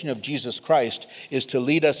revelation of Jesus Christ is to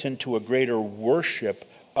lead us into a greater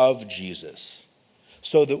worship of Jesus,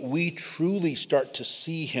 so that we truly start to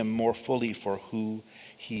see him more fully for who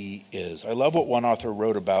he is. I love what one author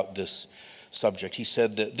wrote about this subject. He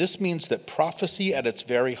said that this means that prophecy at its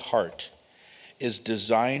very heart is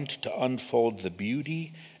designed to unfold the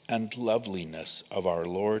beauty and loveliness of our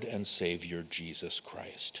Lord and Savior Jesus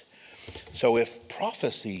Christ. So if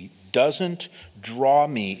prophecy doesn't draw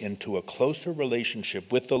me into a closer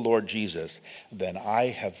relationship with the Lord Jesus, then I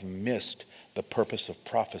have missed the purpose of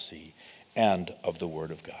prophecy and of the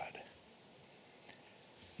Word of God.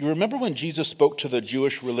 You remember when Jesus spoke to the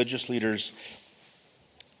Jewish religious leaders?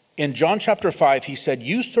 In John chapter 5, he said,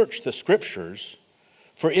 "You search the scriptures,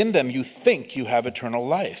 for in them you think you have eternal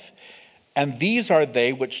life. And these are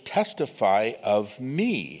they which testify of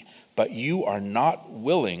me, but you are not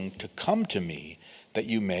willing to come to me that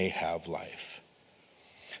you may have life."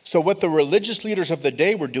 So what the religious leaders of the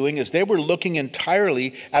day were doing is they were looking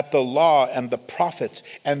entirely at the law and the prophets,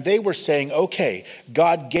 and they were saying, okay,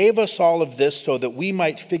 God gave us all of this so that we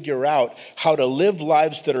might figure out how to live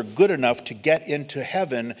lives that are good enough to get into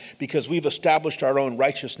heaven because we've established our own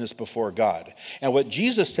righteousness before God. And what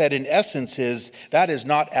Jesus said in essence is that is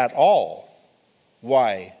not at all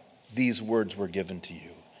why these words were given to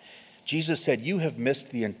you. Jesus said, you have missed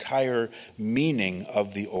the entire meaning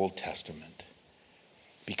of the Old Testament.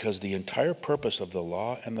 because the entire purpose of the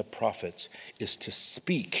law and the prophets is to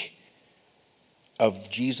speak of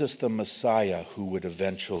Jesus the Messiah who would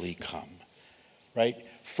eventually come, right?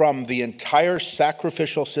 From the entire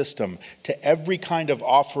sacrificial system to every kind of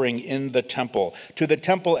offering in the temple, to the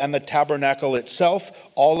temple and the tabernacle itself,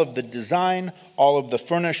 all of the design, all of the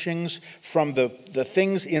furnishings, from the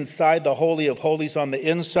things inside the Holy of Holies on the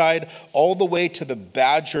inside, all the way to the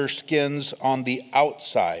badger skins on the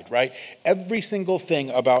outside, right? Every single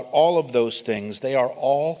thing about all of those things, they are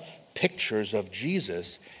all pictures of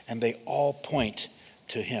Jesus, and they all point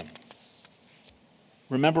to him.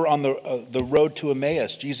 Remember on the road to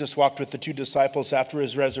Emmaus, Jesus walked with the two disciples after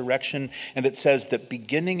his resurrection, and it says that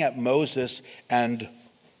beginning at Moses and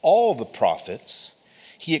all the prophets,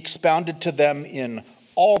 he expounded to them in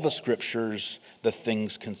all the scriptures the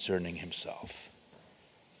things concerning himself.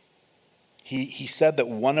 He said that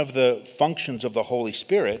one of the functions of the Holy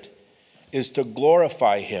Spirit is to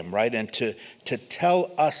glorify him, right? And to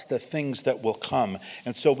tell us the things that will come.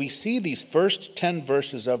 And so we see these first 10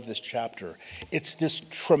 verses of this chapter. It's this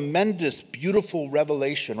tremendous, beautiful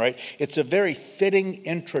revelation, right? It's a very fitting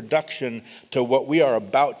introduction to what we are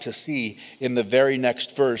about to see in the very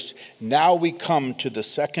next verse. Now we come to the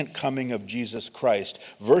second coming of Jesus Christ.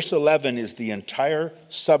 Verse 11 is the entire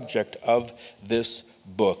subject of this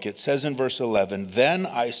book. It says in verse 11, "Then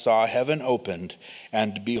I saw heaven opened,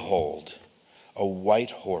 and behold, a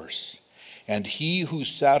white horse, and he who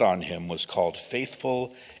sat on him was called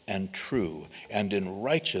Faithful and True, and in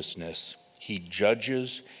righteousness he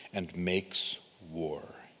judges and makes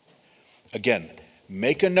war." Again,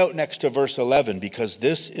 make a note next to verse 11, because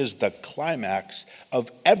this is the climax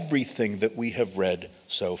of everything that we have read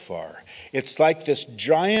so far. It's like this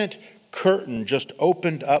giant curtain just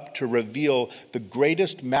opened up to reveal the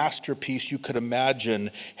greatest masterpiece you could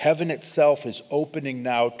imagine. Heaven itself is opening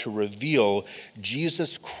now to reveal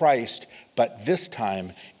Jesus Christ, but this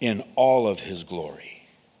time in all of his glory.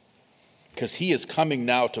 Because he is coming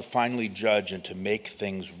now to finally judge and to make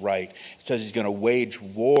things right. It says he's going to wage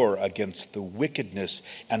war against the wickedness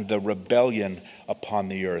and the rebellion upon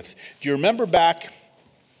the earth. Do you remember back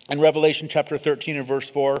in Revelation chapter 13 and verse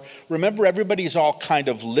 4, remember everybody's all kind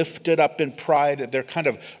of lifted up in pride. They're kind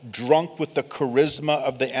of drunk with the charisma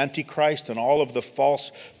of the Antichrist and all of the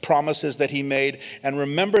false promises that he made. And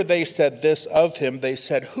remember they said this of him. They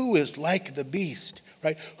said, "Who is like the beast?"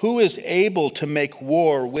 Right? Who is able to make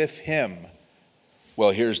war with him?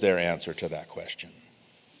 Well, here's their answer to that question.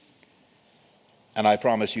 And I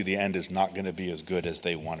promise you the end is not going to be as good as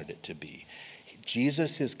they wanted it to be.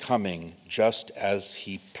 Jesus is coming just as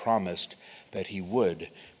he promised that he would,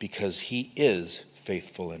 because he is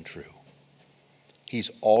faithful and true. He's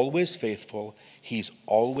always faithful. He's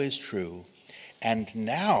always true. And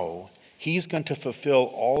now he's going to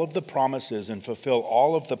fulfill all of the promises and fulfill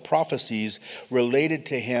all of the prophecies related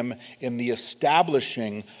to him in the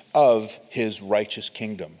establishing of his righteous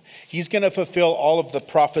kingdom. He's going to fulfill all of the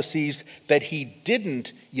prophecies that he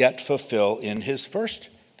didn't yet fulfill in his first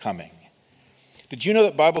coming. Did you know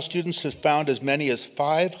that Bible students have found as many as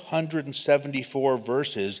 574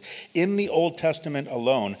 verses in the Old Testament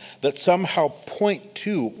alone that somehow point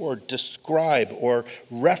to or describe or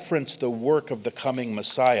reference the work of the coming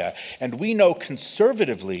Messiah? And we know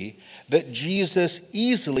conservatively that Jesus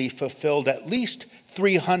easily fulfilled at least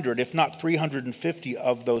 300, if not 350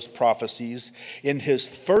 of those prophecies in his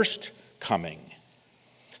first coming.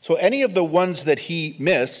 So any of the ones that he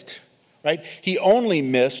missed, right? He only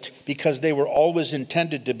missed because they were always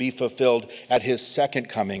intended to be fulfilled at his second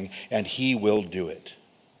coming, and he will do it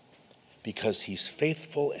because he's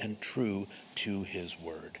faithful and true to his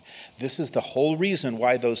word. This is the whole reason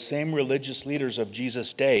why those same religious leaders of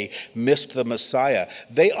Jesus' day missed the Messiah.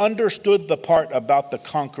 They understood the part about the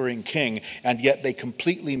conquering king, and yet they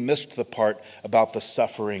completely missed the part about the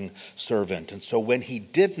suffering servant. And so when he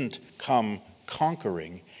didn't come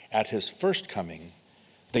conquering at his first coming,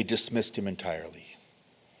 they dismissed him entirely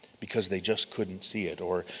because they just couldn't see it,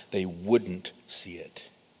 or they wouldn't see it.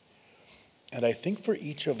 And I think for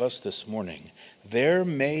each of us this morning, there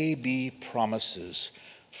may be promises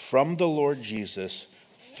from the Lord Jesus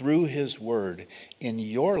through his word in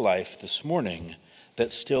your life this morning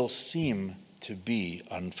that still seem to be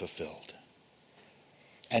unfulfilled.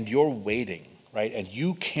 And you're waiting, right? And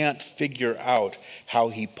you can't figure out how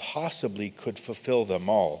he possibly could fulfill them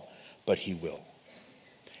all, but he will.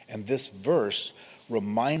 And this verse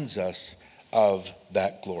reminds us of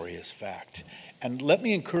that glorious fact. And let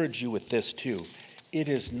me encourage you with this too. It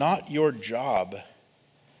is not your job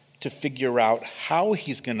to figure out how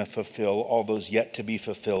he's going to fulfill all those yet to be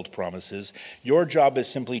fulfilled promises. Your job is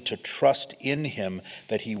simply to trust in him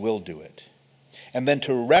that he will do it. and then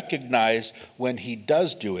to recognize when he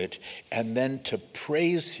does do it, and then to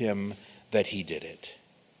praise him that he did it.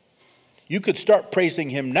 You could start praising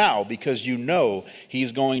him now because you know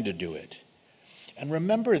he's going to do it. And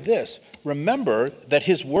remember this. Remember that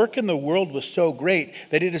his work in the world was so great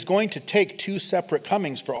that it is going to take two separate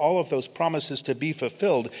comings for all of those promises to be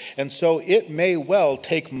fulfilled. And so it may well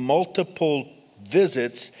take multiple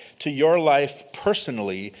visits to your life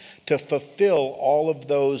personally to fulfill all of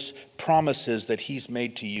those promises that he's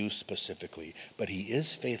made to you specifically. But he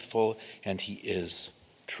is faithful and he is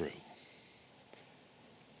true.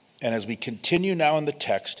 And as we continue now in the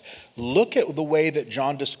text, look at the way that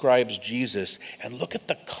John describes Jesus and look at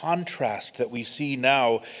the contrast that we see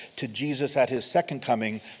now to Jesus at his second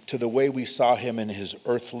coming to the way we saw him in his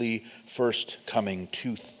earthly first coming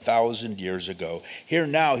 2,000 years ago. Here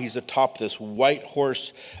now he's atop this white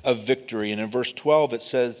horse of victory. And in verse 12 it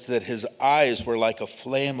says that his eyes were like a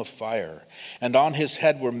flame of fire, and on his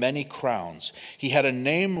head were many crowns. He had a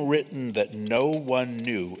name written that no one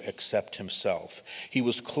knew except himself. He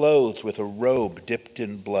was clothed with a robe dipped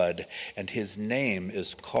in blood, and his name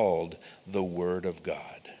is called the Word of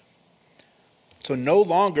God. So no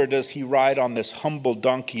longer does he ride on this humble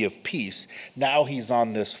donkey of peace. Now he's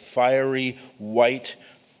on this fiery white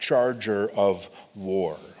charger of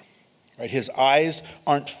war. Right? His eyes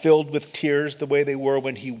aren't filled with tears the way they were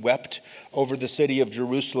when he wept over the city of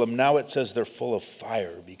Jerusalem. Now it says they're full of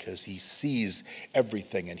fire because he sees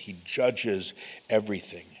everything and he judges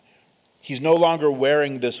everything. He's no longer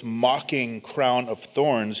wearing this mocking crown of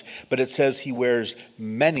thorns, but it says he wears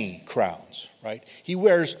many crowns, right? He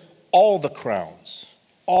wears all the crowns.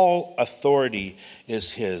 All authority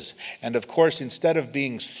is his. And of course, instead of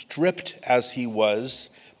being stripped as he was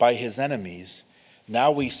by his enemies,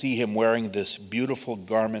 now we see him wearing this beautiful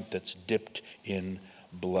garment that's dipped in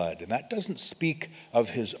blood. And that doesn't speak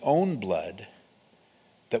of his own blood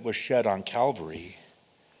that was shed on Calvary.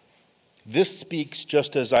 This speaks,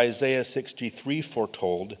 just as Isaiah 63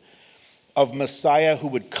 foretold, of Messiah who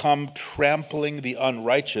would come trampling the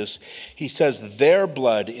unrighteous. He says, their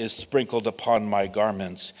blood is sprinkled upon my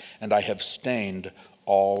garments, and I have stained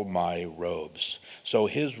all my robes. So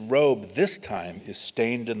his robe this time is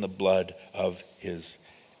stained in the blood of his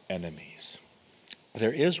enemies.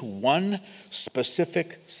 There is one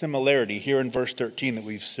specific similarity here in verse 13 that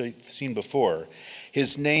we've seen before.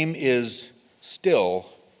 His name is still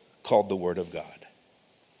called the Word of God.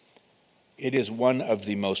 It is one of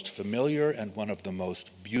the most familiar and one of the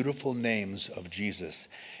most beautiful names of Jesus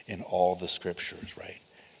in all the scriptures, right?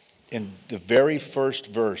 In the very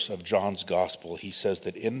first verse of John's gospel, he says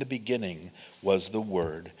that in the beginning was the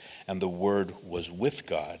Word, and the Word was with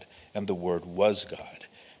God, and the Word was God.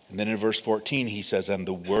 And then in verse 14, he says, and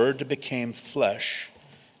the Word became flesh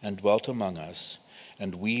and dwelt among us,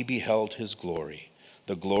 and we beheld his glory,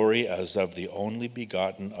 the glory as of the only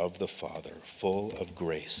begotten of the Father, full of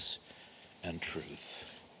grace and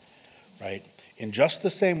truth, right? In just the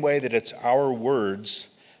same way that it's our words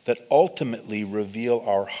that ultimately reveal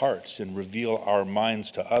our hearts and reveal our minds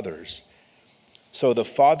to others, so the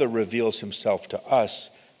Father reveals himself to us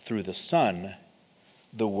through the Son,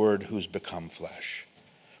 the Word who's become flesh,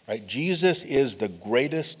 right? Jesus is the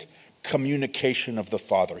greatest communication of the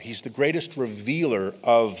Father. He's the greatest revealer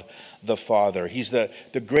of the Father. He's the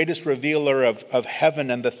greatest revealer of heaven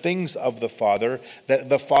and the things of the Father that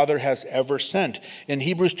the Father has ever sent. In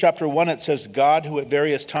Hebrews chapter 1, it says, God, who at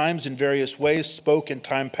various times in various ways spoke in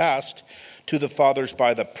time past to the fathers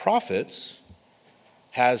by the prophets,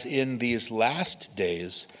 has in these last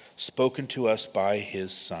days spoken to us by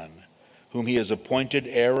his Son, whom he has appointed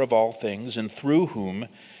heir of all things, and through whom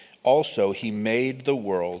also he made the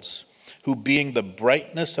worlds, who being the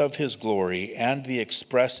brightness of his glory and the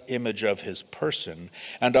express image of his person,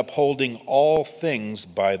 and upholding all things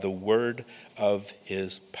by the word of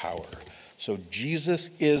his power. So Jesus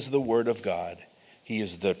is the Word of God. He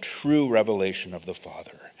is the true revelation of the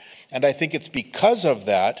Father. And I think it's because of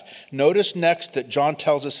that, notice next that John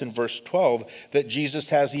tells us in verse 12 that Jesus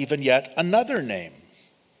has even yet another name.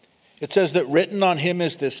 It says that written on him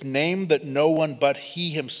is this name that no one but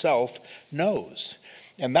he himself knows.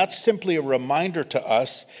 And that's simply a reminder to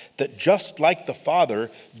us that just like the Father,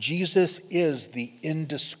 Jesus is the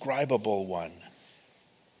indescribable one.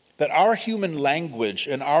 That our human language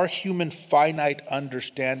and our human finite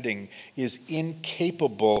understanding is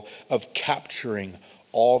incapable of capturing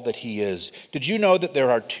all that he is. Did you know that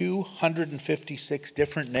there are 256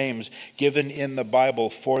 different names given in the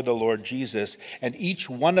Bible for the Lord Jesus? And each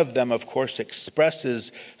one of them, of course,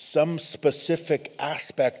 expresses some specific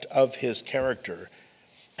aspect of his character.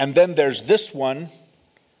 And then there's this one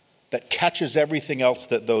that catches everything else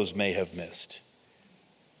that those may have missed.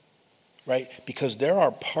 Right? Because there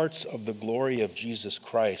are parts of the glory of Jesus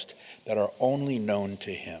Christ that are only known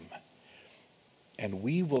to him. And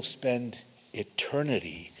we will spend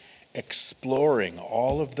eternity exploring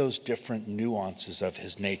all of those different nuances of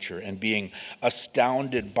his nature and being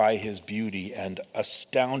astounded by his beauty and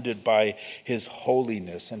astounded by his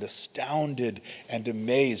holiness and astounded and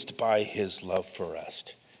amazed by his love for us.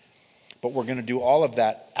 But we're going to do all of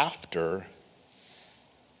that after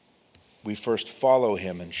we first follow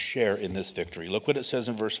him and share in this victory. Look what it says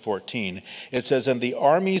in verse 14. It says, "And the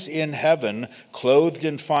armies in heaven, clothed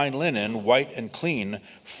in fine linen, white and clean,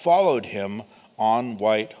 followed him on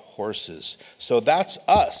white horses." So that's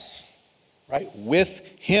us, right? With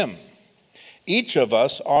him. Each of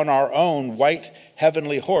us on our own white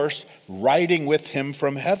heavenly horse, riding with him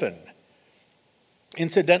from heaven.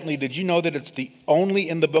 Incidentally, did you know that it's the only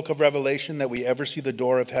in the book of Revelation that we ever see the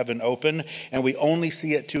door of heaven open, and we only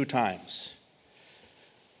see it 2 times?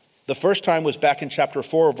 The first time was back in chapter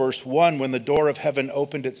 4, verse 1, when the door of heaven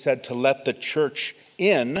opened, it said to let the church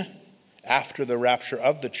in after the rapture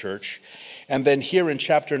of the church. And then here in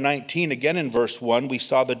chapter 19, again in verse 1, we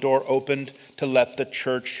saw the door opened to let the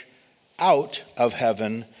church out of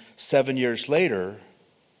heaven 7 years later,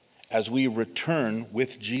 as we return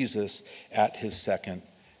with Jesus at his second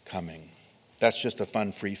coming. That's just a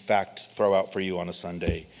fun free fact to throw out for you on a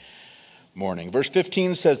Sunday morning. Verse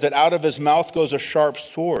 15 says that out of his mouth goes a sharp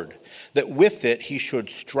sword, that with it he should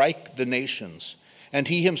strike the nations, and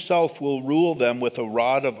he himself will rule them with a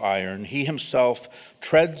rod of iron. He himself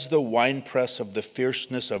treads the winepress of the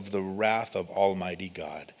fierceness of the wrath of Almighty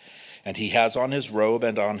God. And he has on his robe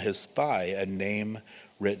and on his thigh a name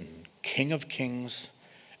written, King of Kings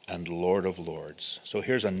and Lord of Lords. So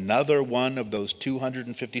here's another one of those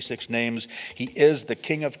 256 names. He is the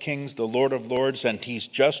King of Kings, the Lord of Lords, and he's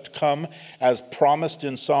just come as promised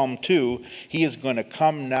in Psalm 2. He is going to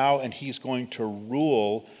come now and he's going to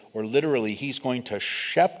rule, or literally he's going to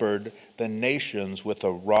shepherd the nations with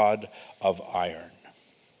a rod of iron.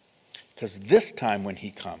 Because this time when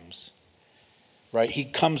he comes, right, he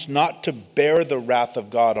comes not to bear the wrath of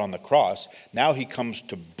God on the cross. Now he comes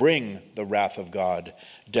to bring the wrath of God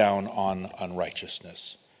down on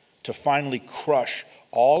unrighteousness, to finally crush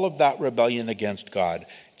all of that rebellion against God.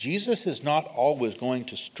 Jesus is not always going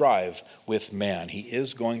to strive with man. He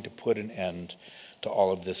is going to put an end to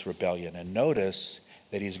all of this rebellion. And notice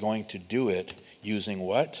that he's going to do it using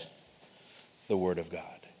what? The Word of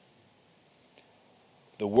God.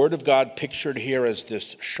 The Word of God pictured here as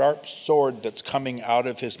this sharp sword that's coming out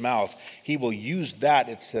of his mouth. He will use that,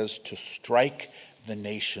 it says, to strike the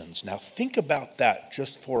nations. Now think about that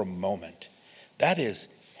just for a moment. That is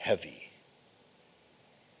heavy.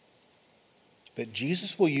 That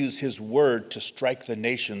Jesus will use his word to strike the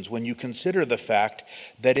nations when you consider the fact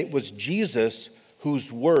that it was Jesus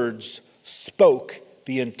whose words spoke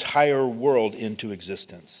the entire world into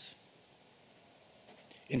existence.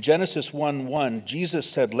 In Genesis 1:1, Jesus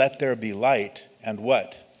said, "Let there be light," and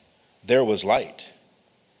what? There was light.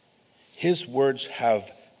 His words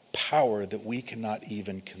have power that we cannot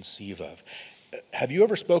even conceive of. Have you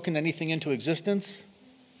ever spoken anything into existence?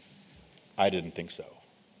 I didn't think so.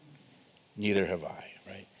 Neither have I,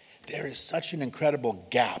 right? There is such an incredible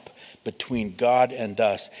gap between God and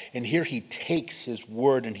us. And here he takes his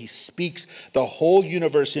word and he speaks the whole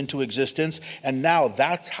universe into existence. And now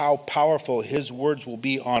that's how powerful his words will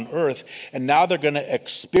be on earth. And now they're going to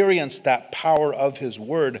experience that power of his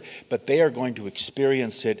word, but they are going to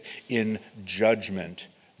experience it in judgment.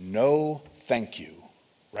 No, thank you,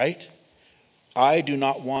 right? I do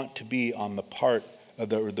not want to be on the part of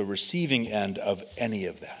the receiving end of any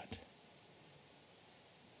of that.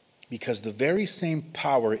 Because the very same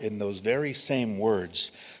power in those very same words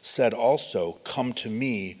said also, "Come to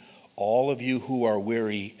me, all of you who are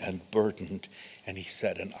weary and burdened." And he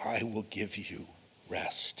said, "And I will give you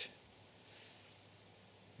rest."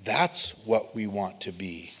 That's what we want to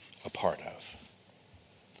be a part of.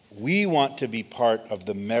 We want to be part of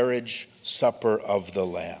the marriage supper of the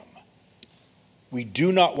Lamb. We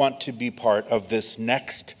do not want to be part of this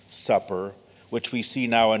next supper, which we see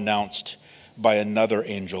now announced by another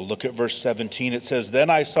angel. Look at verse 17. It says, "Then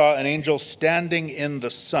I saw an angel standing in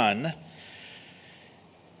the sun,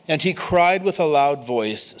 and he cried with a loud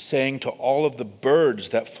voice, saying to all of the birds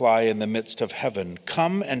that fly in the midst of heaven,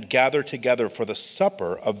 'Come and gather together for the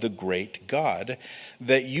supper of the great God,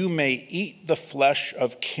 that you may eat the flesh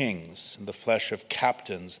of kings, and the flesh of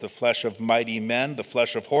captains, the flesh of mighty men, the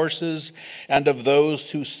flesh of horses, and of those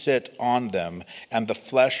who sit on them, and the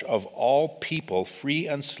flesh of all people, free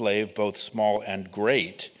and slave, both small and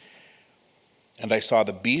great.' And I saw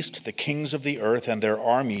the beast, the kings of the earth, and their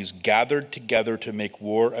armies gathered together to make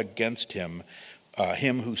war against him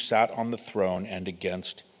who sat on the throne, and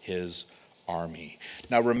against his army.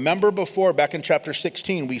 Now remember before, back in chapter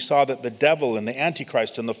 16, we saw that the devil and the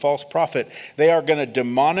Antichrist and the false prophet, they are going to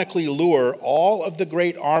demonically lure all of the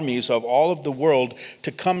great armies of all of the world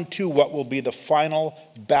to come to what will be the final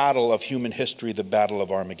battle of human history, the Battle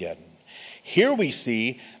of Armageddon. Here we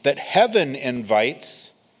see that heaven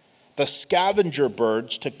invites the scavenger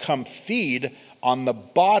birds to come feed on the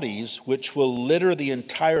bodies which will litter the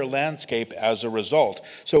entire landscape as a result.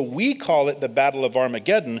 So we call it the Battle of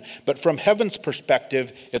Armageddon, but from heaven's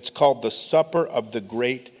perspective, it's called the Supper of the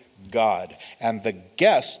Great God. And the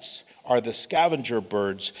guests are the scavenger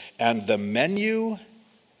birds, and the menu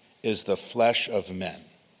is the flesh of men.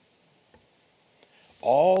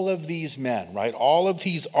 All of these men, right, all of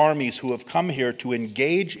these armies who have come here to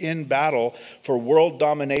engage in battle for world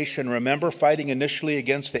domination, remember fighting initially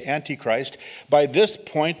against the Antichrist. By this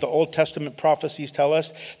point, the Old Testament prophecies tell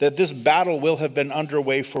us that this battle will have been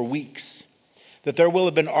underway for weeks, that there will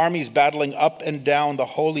have been armies battling up and down the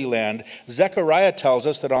Holy Land. Zechariah tells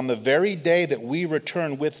us that on the very day that we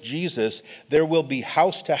return with Jesus, there will be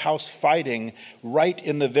house-to-house fighting right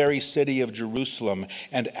in the very city of Jerusalem.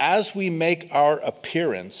 And as we make our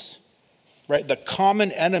appearance, right, the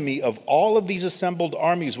common enemy of all of these assembled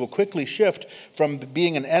armies will quickly shift from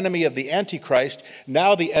being an enemy of the Antichrist.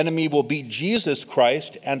 Now the enemy will be Jesus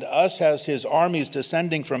Christ and us as his armies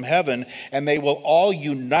descending from heaven, and they will all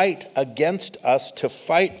unite against us to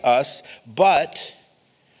fight us. But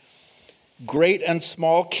great and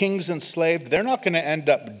small, kings and slaves, they're not going to end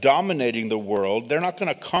up dominating the world. They're not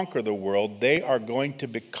going to conquer the world. They are going to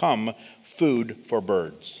become food for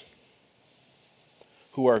birds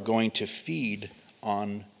who are going to feed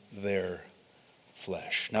on their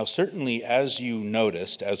flesh. Now, certainly, as you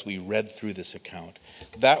noticed, as we read through this account,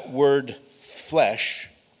 that word flesh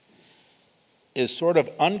is sort of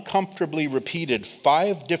uncomfortably repeated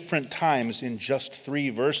 5 different times in just 3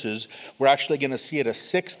 verses. We're actually going to see it a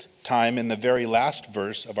 6th time in the very last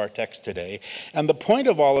verse of our text today. And the point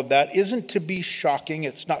of all of that isn't to be shocking,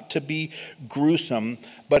 it's not to be gruesome,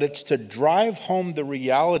 but it's to drive home the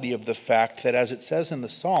reality of the fact that, as it says in the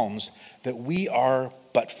Psalms, that we are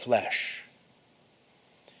but flesh.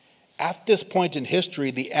 At this point in history,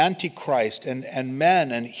 the Antichrist and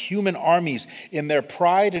men and human armies, in their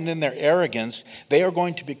pride and in their arrogance, they are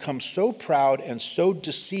going to become so proud and so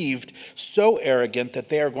deceived, so arrogant, that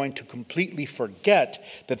they are going to completely forget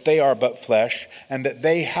that they are but flesh and that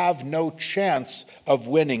they have no chance of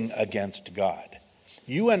winning against God.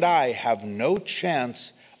 You and I have no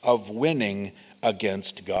chance of winning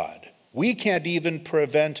against God. We can't even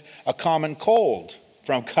prevent a common cold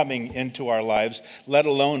from coming into our lives, let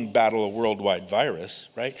alone battle a worldwide virus,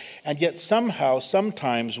 right? And yet somehow,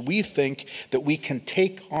 sometimes we think that we can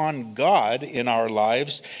take on God in our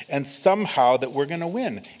lives and somehow that we're going to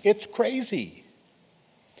win. It's crazy,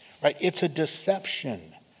 right? It's a deception.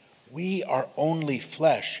 We are only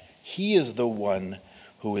flesh. He is the one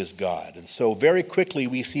who is God. And so very quickly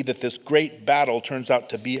we see that this great battle turns out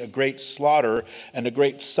to be a great slaughter and a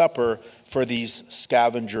great supper for these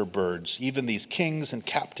scavenger birds. Even these kings and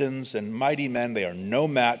captains and mighty men, they are no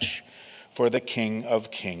match for the King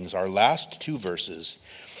of Kings. Our last 2 verses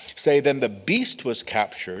say, "Then the beast was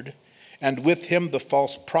captured, and with him the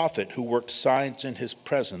false prophet who worked signs in his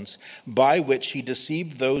presence, by which he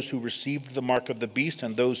deceived those who received the mark of the beast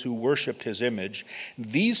and those who worshipped his image.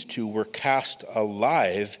 These 2 were cast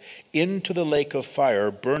alive into the lake of fire,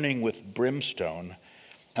 burning with brimstone.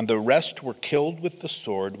 And the rest were killed with the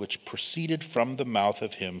sword which proceeded from the mouth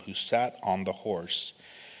of him who sat on the horse.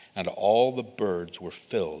 And all the birds were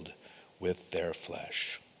filled with their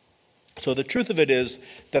flesh." So the truth of it is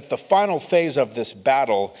that the final phase of this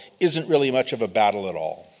battle isn't really much of a battle at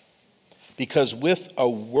all. Because with a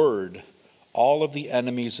word, all of the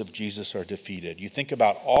enemies of Jesus are defeated. You think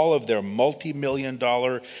about all of their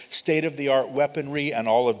multi-million-dollar state-of-the-art weaponry and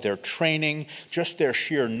all of their training, just their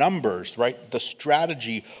sheer numbers, right? The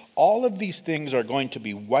strategy, all of these things are going to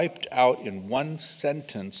be wiped out in one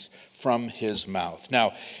sentence from his mouth.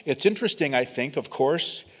 Now, it's interesting, I think, of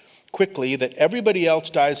course, quickly, that everybody else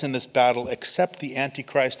dies in this battle except the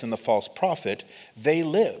Antichrist and the false prophet. They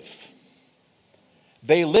live.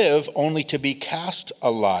 They live only to be cast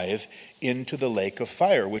alive into the lake of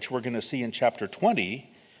fire, which we're going to see in chapter 20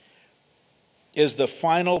 is the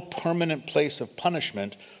final permanent place of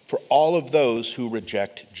punishment for all of those who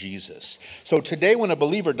reject Jesus. So today when a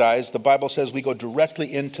believer dies, the Bible says we go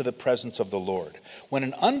directly into the presence of the Lord. When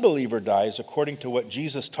an unbeliever dies, according to what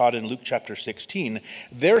Jesus taught in Luke chapter 16,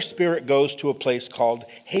 their spirit goes to a place called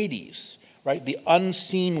Hades, right? The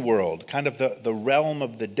unseen world, kind of the realm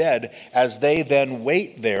of the dead, as they then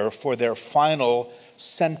wait there for their final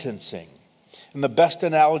sentencing. And the best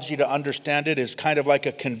analogy to understand it is kind of like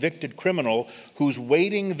a convicted criminal who's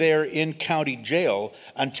waiting there in county jail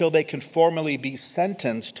until they can formally be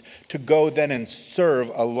sentenced to go then and serve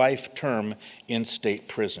a life term in state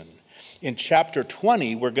prison. In chapter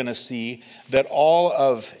 20, we're going to see that all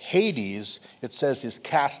of Hades, it says, is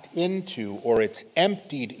cast into, or it's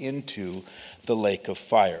emptied into, the lake of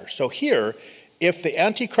fire. So here, if the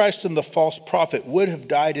Antichrist and the false prophet would have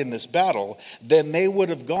died in this battle, then they would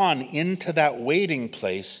have gone into that waiting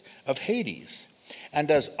place of Hades.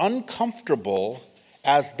 And as uncomfortable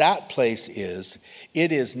as that place is,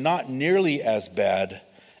 it is not nearly as bad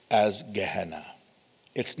as Gehenna.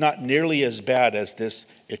 It's not nearly as bad as this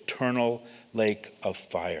eternal lake of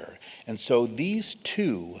fire. And so these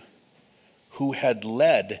two who had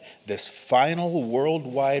led this final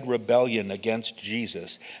worldwide rebellion against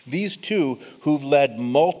Jesus, these two who've led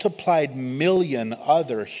multiplied million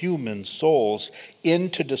other human souls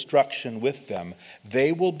into destruction with them,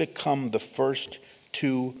 they will become the first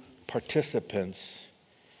two participants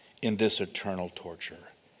in this eternal torture,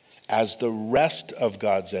 as the rest of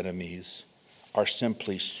God's enemies are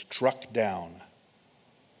simply struck down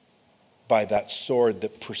by that sword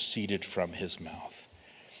that proceeded from his mouth.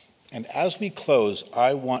 And as we close,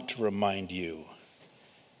 I want to remind you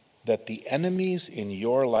that the enemies in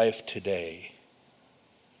your life today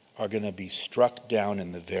are going to be struck down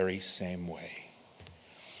in the very same way.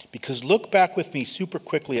 Because look back with me super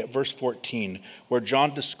quickly at verse 14, where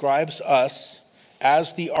John describes us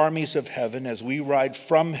as the armies of heaven, as we ride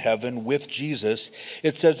from heaven with Jesus.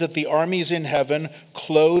 It says that the armies in heaven,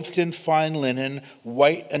 clothed in fine linen,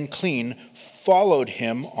 white and clean, followed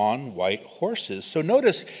him on white horses. So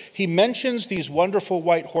notice he mentions these wonderful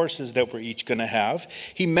white horses that we're each going to have.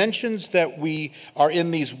 He mentions that we are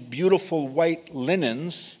in these beautiful white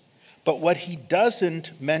linens, but what he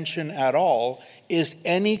doesn't mention at all is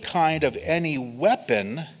any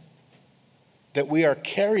weapon that we are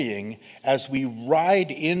carrying as we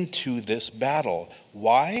ride into this battle.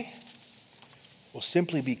 Why? Well,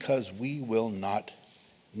 simply because we will not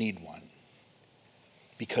need one.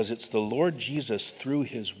 Because it's the Lord Jesus through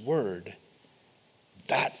his word,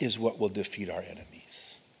 that is what will defeat our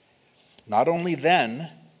enemies. Not only then,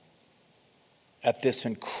 at this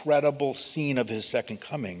incredible scene of his second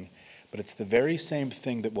coming, but it's the very same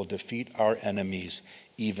thing that will defeat our enemies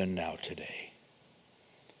even now today.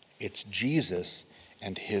 It's Jesus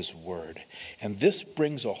and his word. And this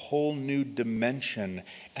brings a whole new dimension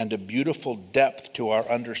and a beautiful depth to our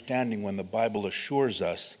understanding when the Bible assures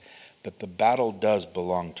us that the battle does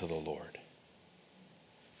belong to the Lord.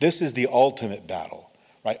 This is the ultimate battle,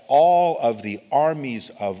 right? All of the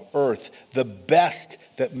armies of earth, the best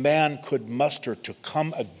that man could muster to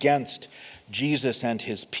come against Jesus and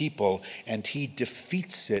his people, and he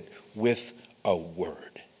defeats it with a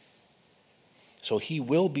word. So he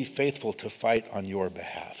will be faithful to fight on your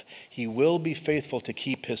behalf. He will be faithful to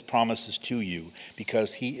keep his promises to you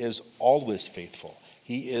because he is always faithful.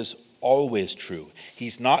 He is always true.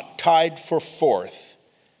 He's not tied for fourth.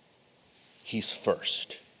 He's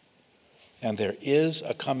first. And there is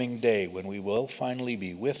a coming day when we will finally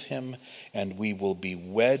be with him and we will be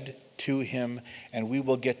wed to him and we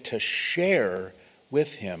will get to share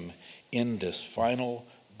with him in this final,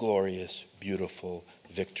 glorious, beautiful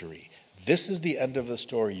victory. This is the end of the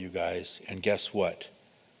story, you guys. And guess what?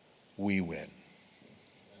 We win.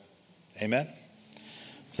 Amen?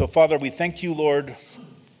 So, Father, we thank you, Lord,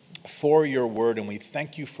 for your word, and we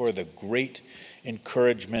thank you for the great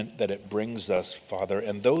encouragement that it brings us, Father.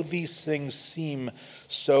 And though these things seem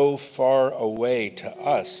so far away to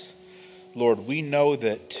us, Lord, we know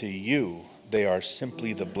that to you they are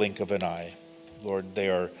simply the blink of an eye. Lord, they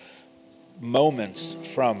are moments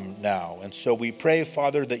from now. And so we pray,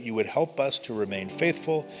 Father, that you would help us to remain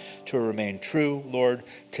faithful, to remain true, Lord,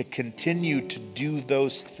 to continue to do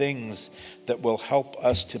those things that will help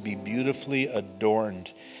us to be beautifully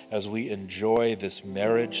adorned as we enjoy this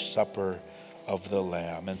marriage supper of the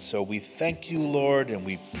Lamb. And so we thank you, Lord, and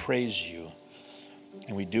we praise you.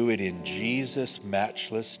 And we do it in Jesus'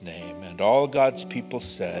 matchless name. And all God's people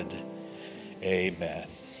said, amen.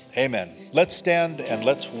 Amen. Let's stand and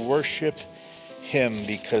let's worship him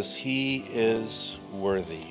because he is worthy.